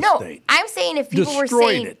pricks in the state. I'm saying if people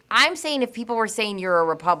were saying you're a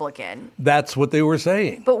Republican. That's what they were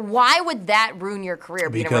saying. But why would that ruin your career?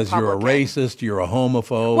 Because you're a racist, you're a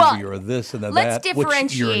homophobe, you're a this and a let's that,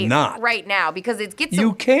 which you're not right now because it gets.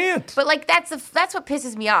 You can't. But like that's what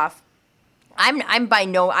pisses me off. I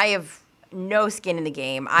have no skin in the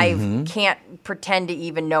game. I can't pretend to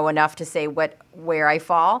even know enough to say where I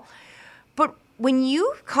fall. But when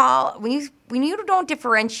you don't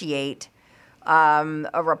differentiate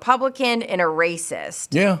a Republican and a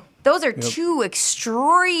racist, those are two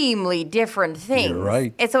extremely different things. You're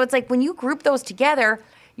right. And so it's like when you group those together,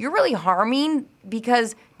 you're really harming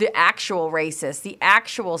because the actual racists, the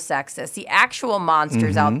actual sexists, the actual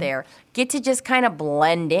monsters out there get to just kind of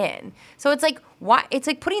blend in. So it's like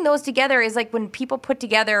putting those together is like when people put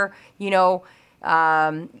together, you know,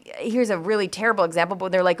 here's a really terrible example,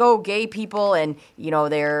 but they're like, oh, gay people and, you know,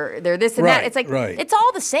 they're this and that. It's like, it's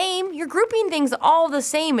all the same. You're grouping things all the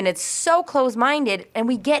same, and it's so close-minded, and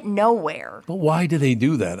we get nowhere. But why do they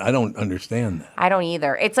do that? I don't understand that. I don't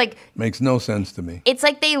either. It's like... Makes no sense to me. It's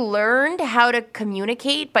like they learned how to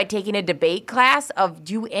communicate by taking a debate class of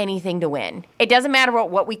do anything to win. It doesn't matter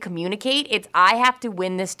what we communicate. It's I have to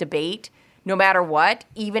win this debate no matter what,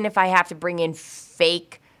 even if I have to bring in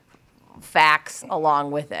fake facts along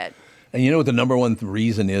with it. And you know what the number one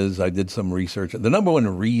reason is? I did some research. The number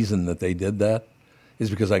one reason that they did that is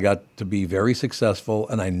because I got to be very successful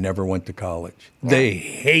and I never went to college. Yeah. They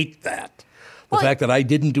hate that. The fact that I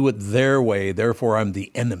didn't do it their way, therefore I'm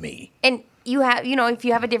the enemy. And you have, you know, if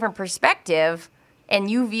you have a different perspective and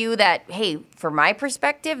you view that, hey, for my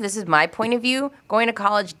perspective, this is my point of view, going to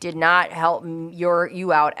college did not help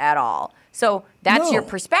you out at all. So that's your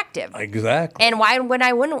perspective. Exactly. And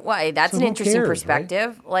that's an interesting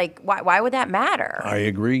perspective. Right? Like, why would that matter? I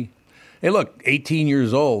agree. Hey, look, 18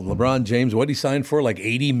 years old. LeBron James, what did he sign for? Like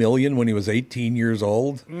 $80 million when he was 18 years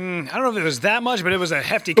old? I don't know if it was that much, but it was a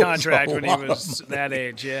hefty contract when he was that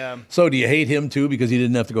age, yeah. So do you hate him, too, because he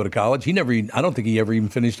didn't have to go to college? I don't think he ever even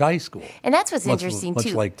finished high school. And that's what's interesting, too.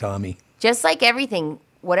 Much like Tommy. Just like everything,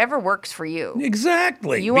 whatever works for you.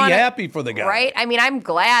 Exactly. Be happy for the guy. Right? I mean, I'm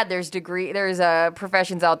glad there's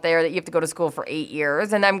professions out there that you have to go to school for 8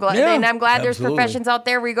 years. And I'm glad there's professions out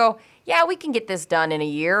there where you go, yeah, we can get this done in a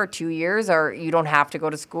year or 2 years, or you don't have to go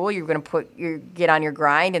to school. You're going to get on your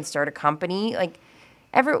grind and start a company. Like,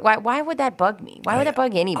 why would that bug me? Why would that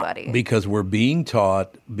bug anybody? Because we're being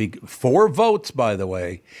taught, 4 votes, by the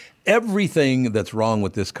way, everything that's wrong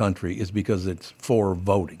with this country is because it's for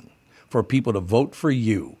voting. For people to vote for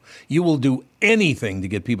you. You will do anything to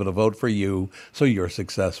get people to vote for you so you're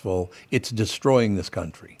successful. It's destroying this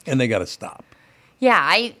country, and they got to stop.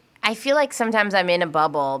 Yeah, I feel like sometimes I'm in a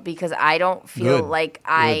bubble because I don't feel Good. like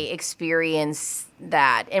I Good. experience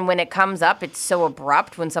that. And when it comes up, it's so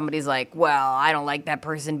abrupt when somebody's like, well, I don't like that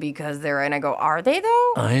person because they're, and I go, are they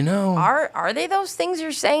though? I know. Are they those things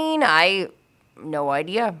you're saying? No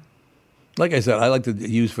idea. Like I said, I like to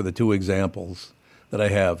use for the two examples that I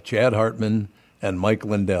have, Chad Hartman and Mike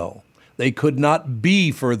Lindell. They could not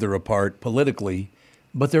be further apart politically,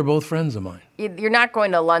 but they're both friends of mine. You're not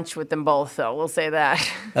going to lunch with them both, though. We'll say that.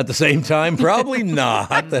 At the same time, probably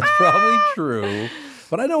not. That's probably true.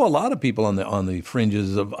 But I know a lot of people on the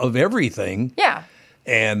fringes of everything. Yeah.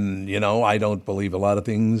 And, I don't believe a lot of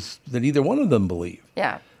things that either one of them believe.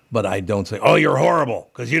 Yeah. But I don't say, oh, you're horrible,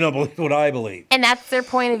 because you don't believe what I believe. And that's their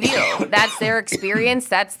point of view. That's their experience.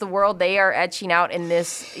 That's the world they are etching out in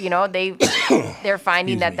this, they're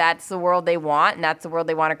finding that that's the world they want, and that's the world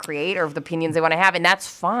they want to create, or the opinions they want to have, and that's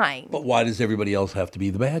fine. But why does everybody else have to be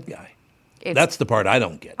the bad guy? That's the part I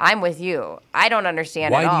don't get. I'm with you. I don't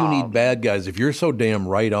understand Why at all. do you need bad guys? If you're so damn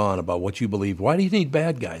right on about what you believe, why do you need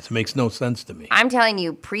bad guys? It makes no sense to me. I'm telling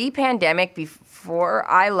you, pre-pandemic, before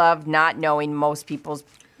I loved not knowing most people's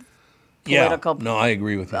political no, I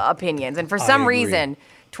agree with that. opinions. And for some reason,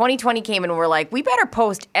 2020 came and we're like, we better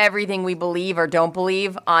post everything we believe or don't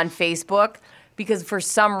believe on Facebook, because for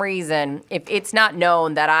some reason, if it's not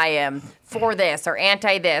known that I am for this or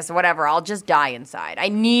anti this or whatever, I'll just die inside. I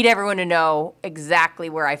need everyone to know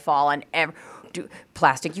exactly where I fall on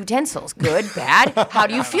plastic utensils, good, bad? How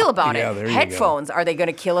do you feel about Yeah, it? there you Headphones, are they going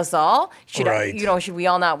to kill us all? Should Right. should we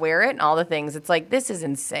all not wear it? And all the things. It's like, this is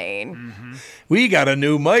insane. Mm-hmm. We got a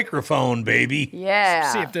new microphone, baby.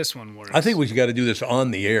 Yeah. See if this one works. I think we got to do this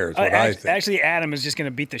on the air. Is what I think. Actually, Adam is just going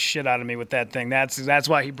to beat the shit out of me with that thing. That's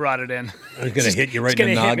why he brought it in. He's going to hit you right He's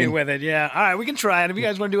in the going to hit me noggin. with it. Yeah. All right, we can try it. If you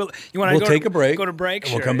guys want to do it, We'll take a break. Go to break.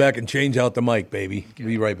 And Sure. we'll come back and change out the mic, baby. We'll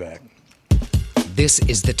be right back. This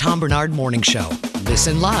is the Tom Barnard Morning Show.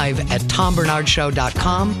 Listen live at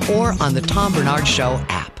tombernardshow.com or on the Tom Barnard Show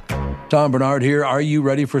app. Tom Barnard here. Are you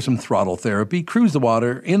ready for some throttle therapy? Cruise the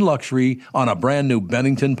water in luxury on a brand new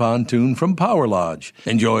Bennington pontoon from Power Lodge.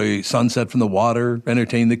 Enjoy sunset from the water,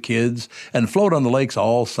 entertain the kids, and float on the lakes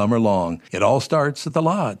all summer long. It all starts at the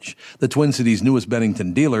Lodge, the Twin Cities' newest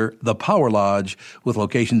Bennington dealer, the Power Lodge, with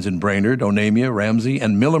locations in Brainerd, Onamia, Ramsey,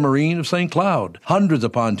 and Miller Marine of St. Cloud. Hundreds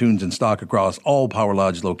of pontoons in stock across all Power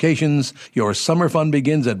Lodge locations. Your summer fun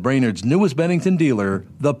begins at Brainerd's newest Bennington dealer,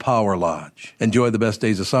 the Power Lodge. Enjoy the best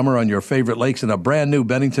days of summer on your favorite lakes in a brand new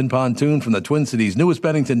Bennington pontoon from the Twin Cities' newest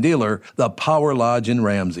Bennington dealer, the Power Lodge in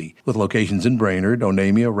Ramsey, with locations in Brainerd,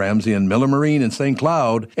 Onamia, Ramsey, and Miller Marine in St.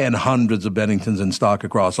 Cloud, and hundreds of Benningtons in stock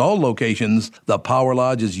across all locations. The Power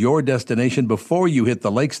Lodge is your destination before you hit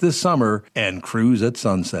the lakes this summer and cruise at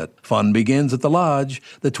sunset. Fun begins at the Lodge,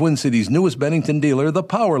 the Twin Cities' newest Bennington dealer, the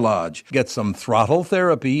Power Lodge. Get some throttle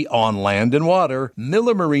therapy on land and water,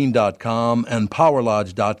 millermarine.com and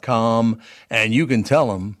powerlodge.com, and you can tell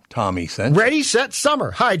them Tommy sent you. Ready, set,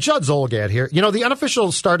 summer. Hi, Judd Zolgad here. The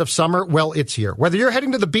unofficial start of summer, well, it's here. Whether you're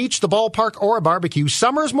heading to the beach, the ballpark, or a barbecue,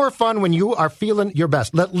 summer's more fun when you are feeling your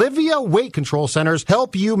best. Let Livia Weight Control Centers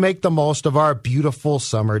help you make the most of our beautiful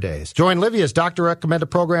summer days. Join Livia's doctor-recommended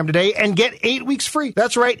program today and get 8 weeks free.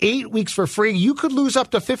 That's right, 8 weeks for free. You could lose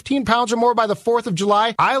up to 15 pounds or more by the 4th of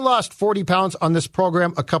July. I lost 40 pounds on this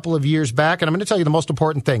program a couple of years back, and I'm going to tell you the most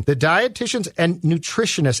important thing. The dietitians and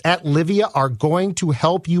nutritionists at Livia are going to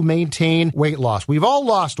help you maintain weight loss. We've all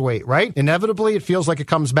lost weight, right? Inevitably, it feels like it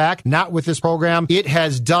comes back. Not with this program. It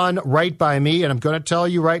has done right by me, and I'm going to tell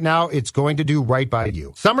you right now, it's going to do right by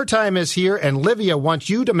you. Summertime is here, and Livia wants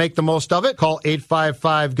you to make the most of it. Call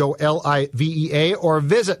 855-GO-LIVEA or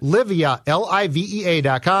visit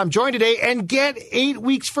LiveaLIVEA.com. Join today and get 8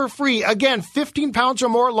 weeks for free. Again, 15 pounds or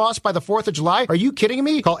more lost by the 4th of July. Are you kidding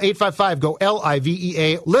me? Call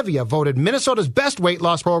 855-GO-LIVEA. Livia voted Minnesota's best weight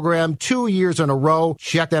loss program 2 years in a row.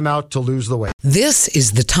 Check them out to lose the weight. This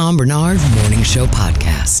is the Tom Barnard Morning Show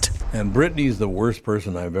podcast. And Brittany's the worst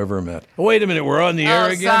person I've ever met. Oh, wait a minute, we're on the air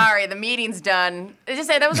again? Sorry, the meeting's done. I just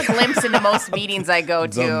say that was a glimpse into most meetings I go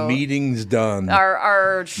to. The meeting's done.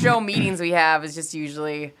 Our show meetings we have is just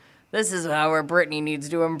usually, this is where Brittany needs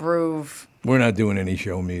to improve. We're not doing any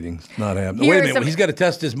show meetings. Not happening. Wait a minute, he's got to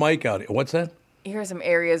test his mic out. What's that? Here are some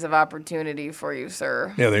areas of opportunity for you,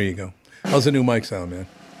 sir. Yeah, there you go. How's the new mic sound, man?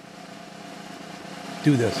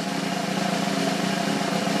 Do this.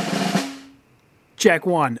 Check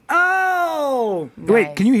one. Oh! Nice.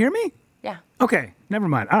 Wait, can you hear me? Yeah. Okay, never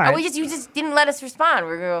mind. All right. Oh, you just didn't let us respond.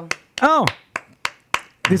 We're going. Oh.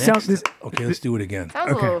 This sounds. This, Okay, let's do it again.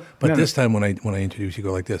 Sounds a little. But this time when I introduce you,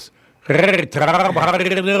 go like this. If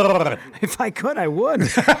I could, I would.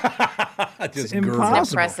 It's Just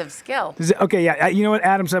impossible. Impressive skill. Okay, yeah. You know what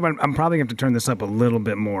Adam said? I'm probably going to have to turn this up a little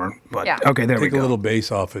bit more. But Yeah. okay, there we Take go. a little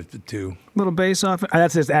bass off it too. Little bass off.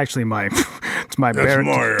 That's just actually my. It's my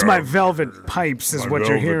velvet pipes is my what you're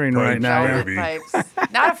velvet hearing right pipes. now. Velvet pipes.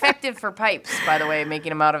 Not effective for pipes, by the way, making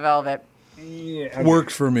them out of velvet. Yeah.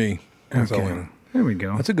 Works for me. That's all I Okay. know. There we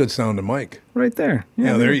go. That's a good sound to Mike. Right there.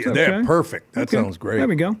 Yeah, there that's you. There, okay. perfect. That Okay. sounds great. There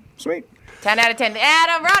we go. Sweet. 10 out of 10.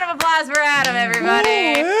 Adam, round of applause for Adam,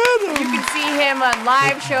 everybody. You can see him on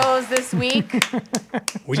live shows this week.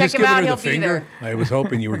 We Check just him giving out, her he'll the be finger. I was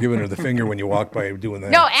hoping you were giving her the finger when you walked by doing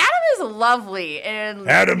that. No, Adam is lovely. And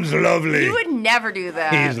Adam's lovely. you would never do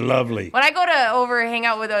that. He's lovely. When I go to over hang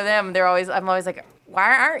out with them, I'm always like,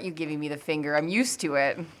 why aren't you giving me the finger? I'm used to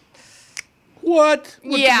it. What?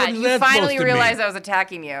 Yeah, what is you that finally supposed to realized mean? I was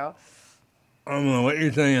attacking you. I don't know what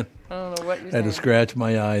you're saying. I don't know what you're I had to saying. scratch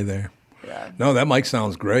my eye there. Yeah. No, that mic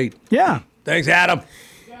sounds great. Yeah. Thanks, Adam.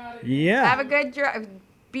 Yeah. Have a good drive.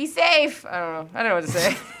 Be safe. I don't know what to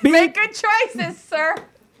say. Make good choices, sir.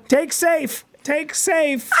 Take safe. Take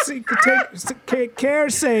safe. Take care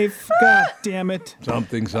safe. God damn it.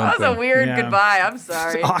 Something. That was a weird Yeah. goodbye. I'm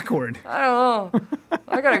sorry. It's awkward. I don't know.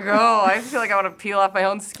 I gotta go. I feel like I want to peel off my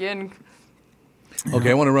own skin.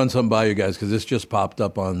 Okay, I want to run something by you guys because this just popped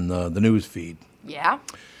up on the news feed. Yeah.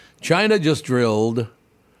 China just drilled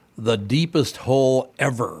the deepest hole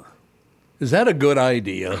ever. Is that a good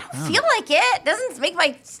idea? Feel like it doesn't make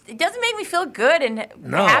me feel good and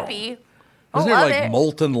No. happy. Isn't there love like it.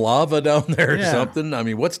 molten lava down there or Yeah. something? I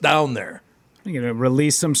mean, what's down there? You're going to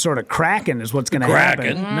release some sort of kraken is what's going to happen.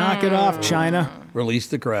 Kraken? Knock it off, China. Release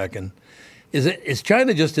the Kraken. Is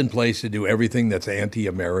China just in place to do everything that's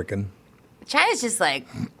anti-American? China's just like,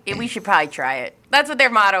 we should probably try it. That's what their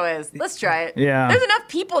motto is. Let's try it. Yeah. There's enough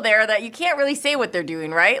people there that you can't really say what they're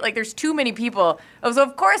doing, right? Like, there's too many people. Oh, so,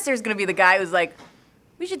 of course, there's going to be the guy who's like,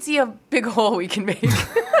 we should see a big hole we can make.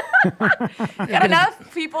 Got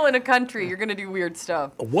enough people in a country, you're going to do weird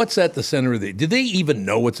stuff. What's at the center of the... Did they even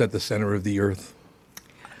know what's at the center of the Earth?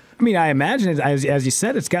 I mean, I imagine, as you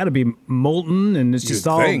said, it's got to be molten and it's just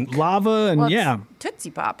You'd all think. lava and Well, it's yeah.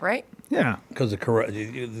 Tootsie Pop, right? Yeah. Because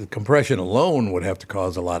the compression alone would have to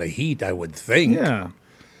cause a lot of heat, I would think. Yeah.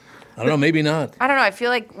 I don't know, maybe not. I don't know. I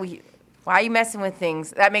feel like why are you messing with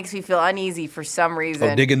things? That makes me feel uneasy for some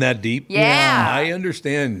reason. Oh, digging that deep? Yeah. I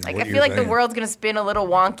understand. Like, what I feel you're like the saying. world's going to spin a little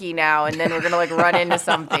wonky now, and then we're going to, like, run into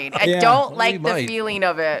something. I Yeah. don't Well, like we the might. feeling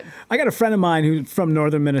of it. I got a friend of mine who's from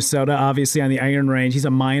northern Minnesota, obviously on the Iron Range. He's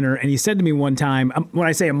a miner, and he said to me one time, when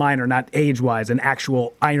I say a miner, not age-wise, an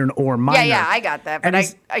actual iron ore miner. Yeah, I got that. But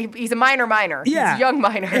And he's a minor. Yeah. He's a young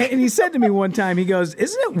minor. And he said to me one time, he goes,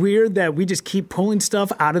 isn't it weird that we just keep pulling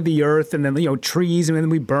stuff out of the earth and then, trees, and then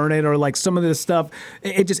we burn it, or like some of this stuff,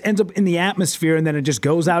 it just ends up in the atmosphere and then it just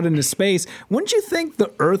goes out into space. Wouldn't you think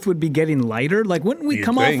the earth would be getting lighter? Like, wouldn't we You'd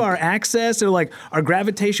come think. off our axis or like our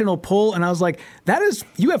gravitational pull? And I was like,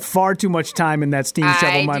 you have far too much time in that steam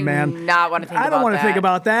shovel, my man. I do not want to think about that. I don't want to think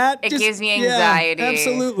about that. It Just- gives me yeah, anxiety.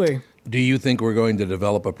 absolutely. Do you think we're going to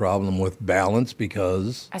develop a problem with balance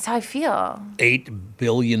because That's how I feel. 8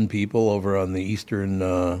 billion people over on the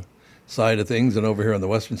eastern side of things, and over here on the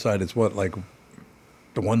western side, it's what, like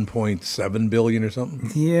 1.7 billion or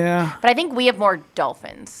something? Yeah. But I think we have more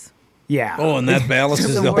dolphins. Yeah. Oh, and that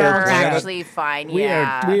balances the whole We're planet? actually fine,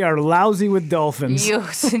 yeah. We are lousy with dolphins.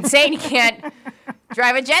 It's insane. You can't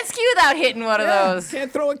drive a jet ski without hitting one of those.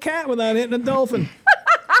 Can't throw a cat without hitting a dolphin.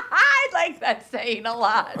 I like that saying a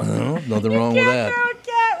lot. Nothing wrong with that. Throw a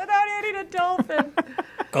cat without hitting a dolphin.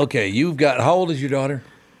 Okay, how old is your daughter?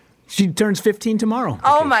 She turns 15 tomorrow.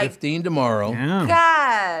 Oh Okay, my 15 tomorrow. Yeah.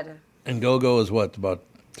 God. And Go-Go is what, about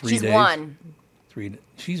 3 She's days? 1.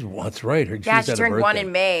 That's right. Yeah, She's she had a turned 1 birthday.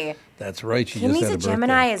 in May. That's right. She Kimmy's just had a a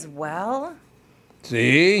Gemini birthday. as well?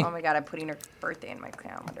 See? Oh my God, I'm putting her birthday in my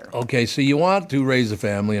calendar. Okay, so you want to raise a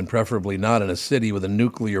family and preferably not in a city with a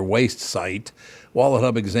nuclear waste site. Wallet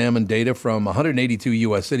Hub examined data from 182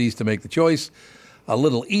 U.S. cities to make the choice a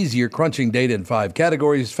little easier, crunching data in 5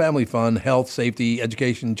 categories: family fun, health, safety,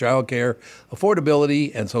 education, childcare,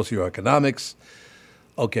 affordability, and socioeconomics.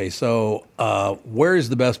 Okay, so where is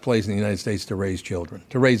the best place in the United States to raise children,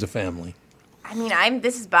 to raise a family? I mean,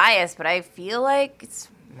 this is biased, but I feel like it's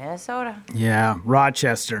Minnesota. Yeah,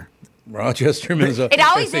 Rochester. Rochester, Minnesota. It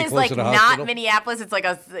always Stay is close like to the not hospital? Minneapolis. It's like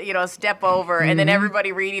a step over, and then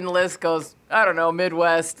everybody reading the list goes, I don't know,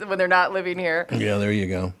 Midwest when they're not living here. Yeah, there you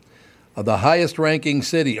go. The highest ranking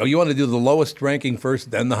city. Oh, you want to do the lowest ranking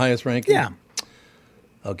first, then the highest ranking? Yeah.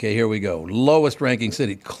 Okay, here we go. Lowest ranking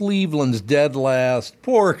city. Cleveland's dead last.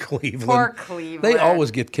 Poor Cleveland. Poor Cleveland. They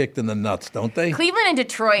always get kicked in the nuts, don't they? Cleveland and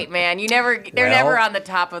Detroit, man. They're never on the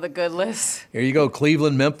top of the good list. Here you go.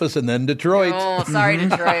 Cleveland, Memphis, and then Detroit. Oh, sorry,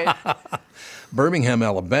 Detroit. Birmingham,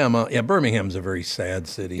 Alabama. Yeah, Birmingham's a very sad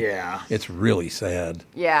city. Yeah. It's really sad.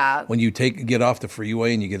 Yeah. When you get off the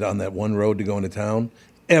freeway and you get on that one road to go into town,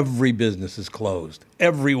 every business is closed.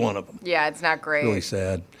 Every one of them. Yeah, it's not great. Really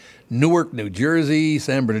sad. Newark, New Jersey,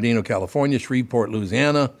 San Bernardino, California, Shreveport,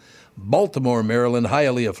 Louisiana, Baltimore, Maryland,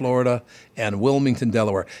 Hialeah, Florida, and Wilmington,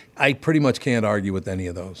 Delaware. I pretty much can't argue with any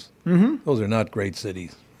of those. Mm-hmm. Those are not great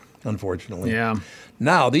cities, unfortunately. Yeah.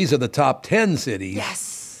 Now, these are the top 10 cities.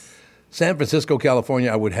 Yes. San Francisco, California,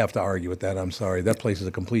 I would have to argue with that. I'm sorry. That place is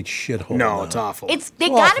a complete shithole. No, now. it's awful. They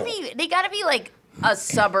gotta be like a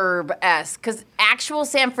suburb-esque, because actual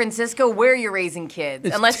San Francisco, where are you raising kids?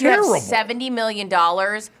 It's Unless terrible. you have $70 million,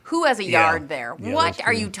 who has a yard there? Yeah, What that's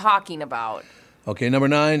are true. you talking about? Okay, number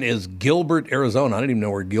 9 is Gilbert, Arizona. I don't even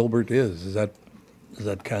know where Gilbert is. Is that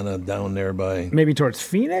kind of down there by Maybe towards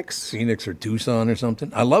Phoenix? Phoenix or Tucson or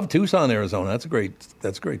something? I love Tucson, Arizona. That's a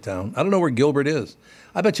great town. I don't know where Gilbert is.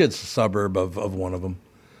 I bet you it's a suburb of one of them.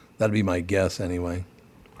 That'd be my guess anyway.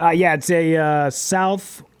 Yeah, it's a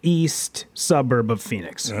southeast suburb of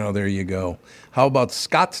Phoenix. Oh, there you go. How about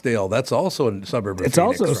Scottsdale? That's also a suburb of It's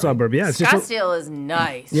Phoenix, also a right? suburb, yeah. It's just Scottsdale is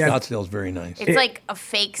nice. Yeah. Scottsdale's very nice. It's like a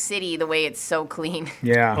fake city the way it's so clean.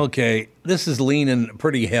 yeah. Okay, this is leaning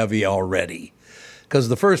pretty heavy already. Because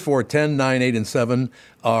the first 4, 10, 9, 8, and 7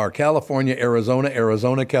 are California,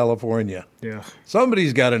 Arizona, California. Yeah.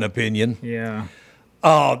 Somebody's got an opinion. Yeah.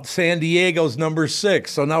 Oh, San Diego's number 6,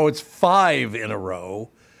 so now it's 5 in a row.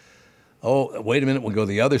 Oh, wait a minute, we'll go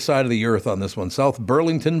the other side of the earth on this one. South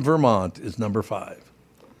Burlington, Vermont is number 5.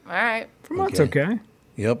 All right. Vermont's okay.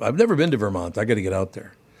 Yep, I've never been to Vermont. I got to get out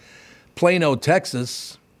there. Plano,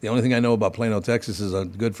 Texas. The only thing I know about Plano, Texas is a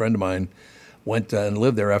good friend of mine went and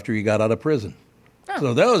lived there after he got out of prison.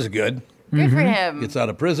 So that was good. Good for him. Gets out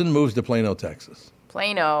of prison, moves to Plano, Texas.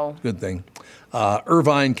 Plano. Good thing.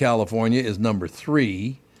 Irvine, California is number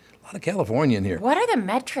 3. A lot of California in here. What are the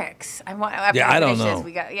metrics? I don't know.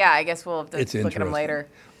 I guess we'll have to It's look at them interesting. later.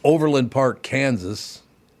 Overland Park, Kansas.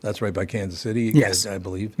 That's right by Kansas City, Yes. I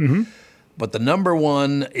believe. Mm-hmm. But the number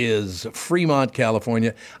 1 is Fremont,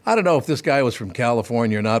 California. I don't know if this guy was from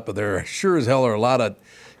California or not, but there sure as hell are a lot of...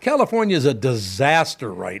 California is a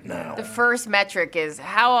disaster right now. The first metric is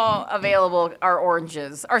how available are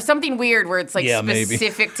oranges, or something weird where it's like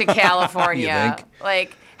specific to California. think?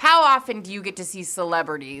 Like, how often do you get to see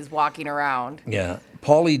celebrities walking around? Yeah.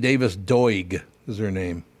 Paulie Davis Doig is her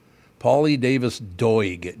name. Paulie Davis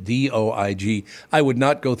Doig, D-O-I-G. I would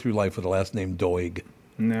not go through life with the last name Doig.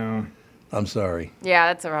 No. I'm sorry.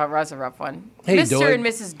 Yeah, that's a rough one. Hey, Mr. Doig. and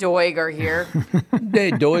Mrs. Doig are here. Hey,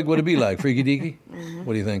 Doig, what it be like? Freaky deaky?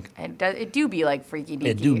 What do you think? It do be like freaky deaky.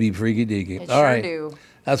 It do be freaky deaky. It All sure right. do.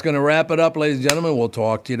 That's going to wrap it up, ladies and gentlemen. We'll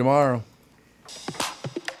talk to you tomorrow.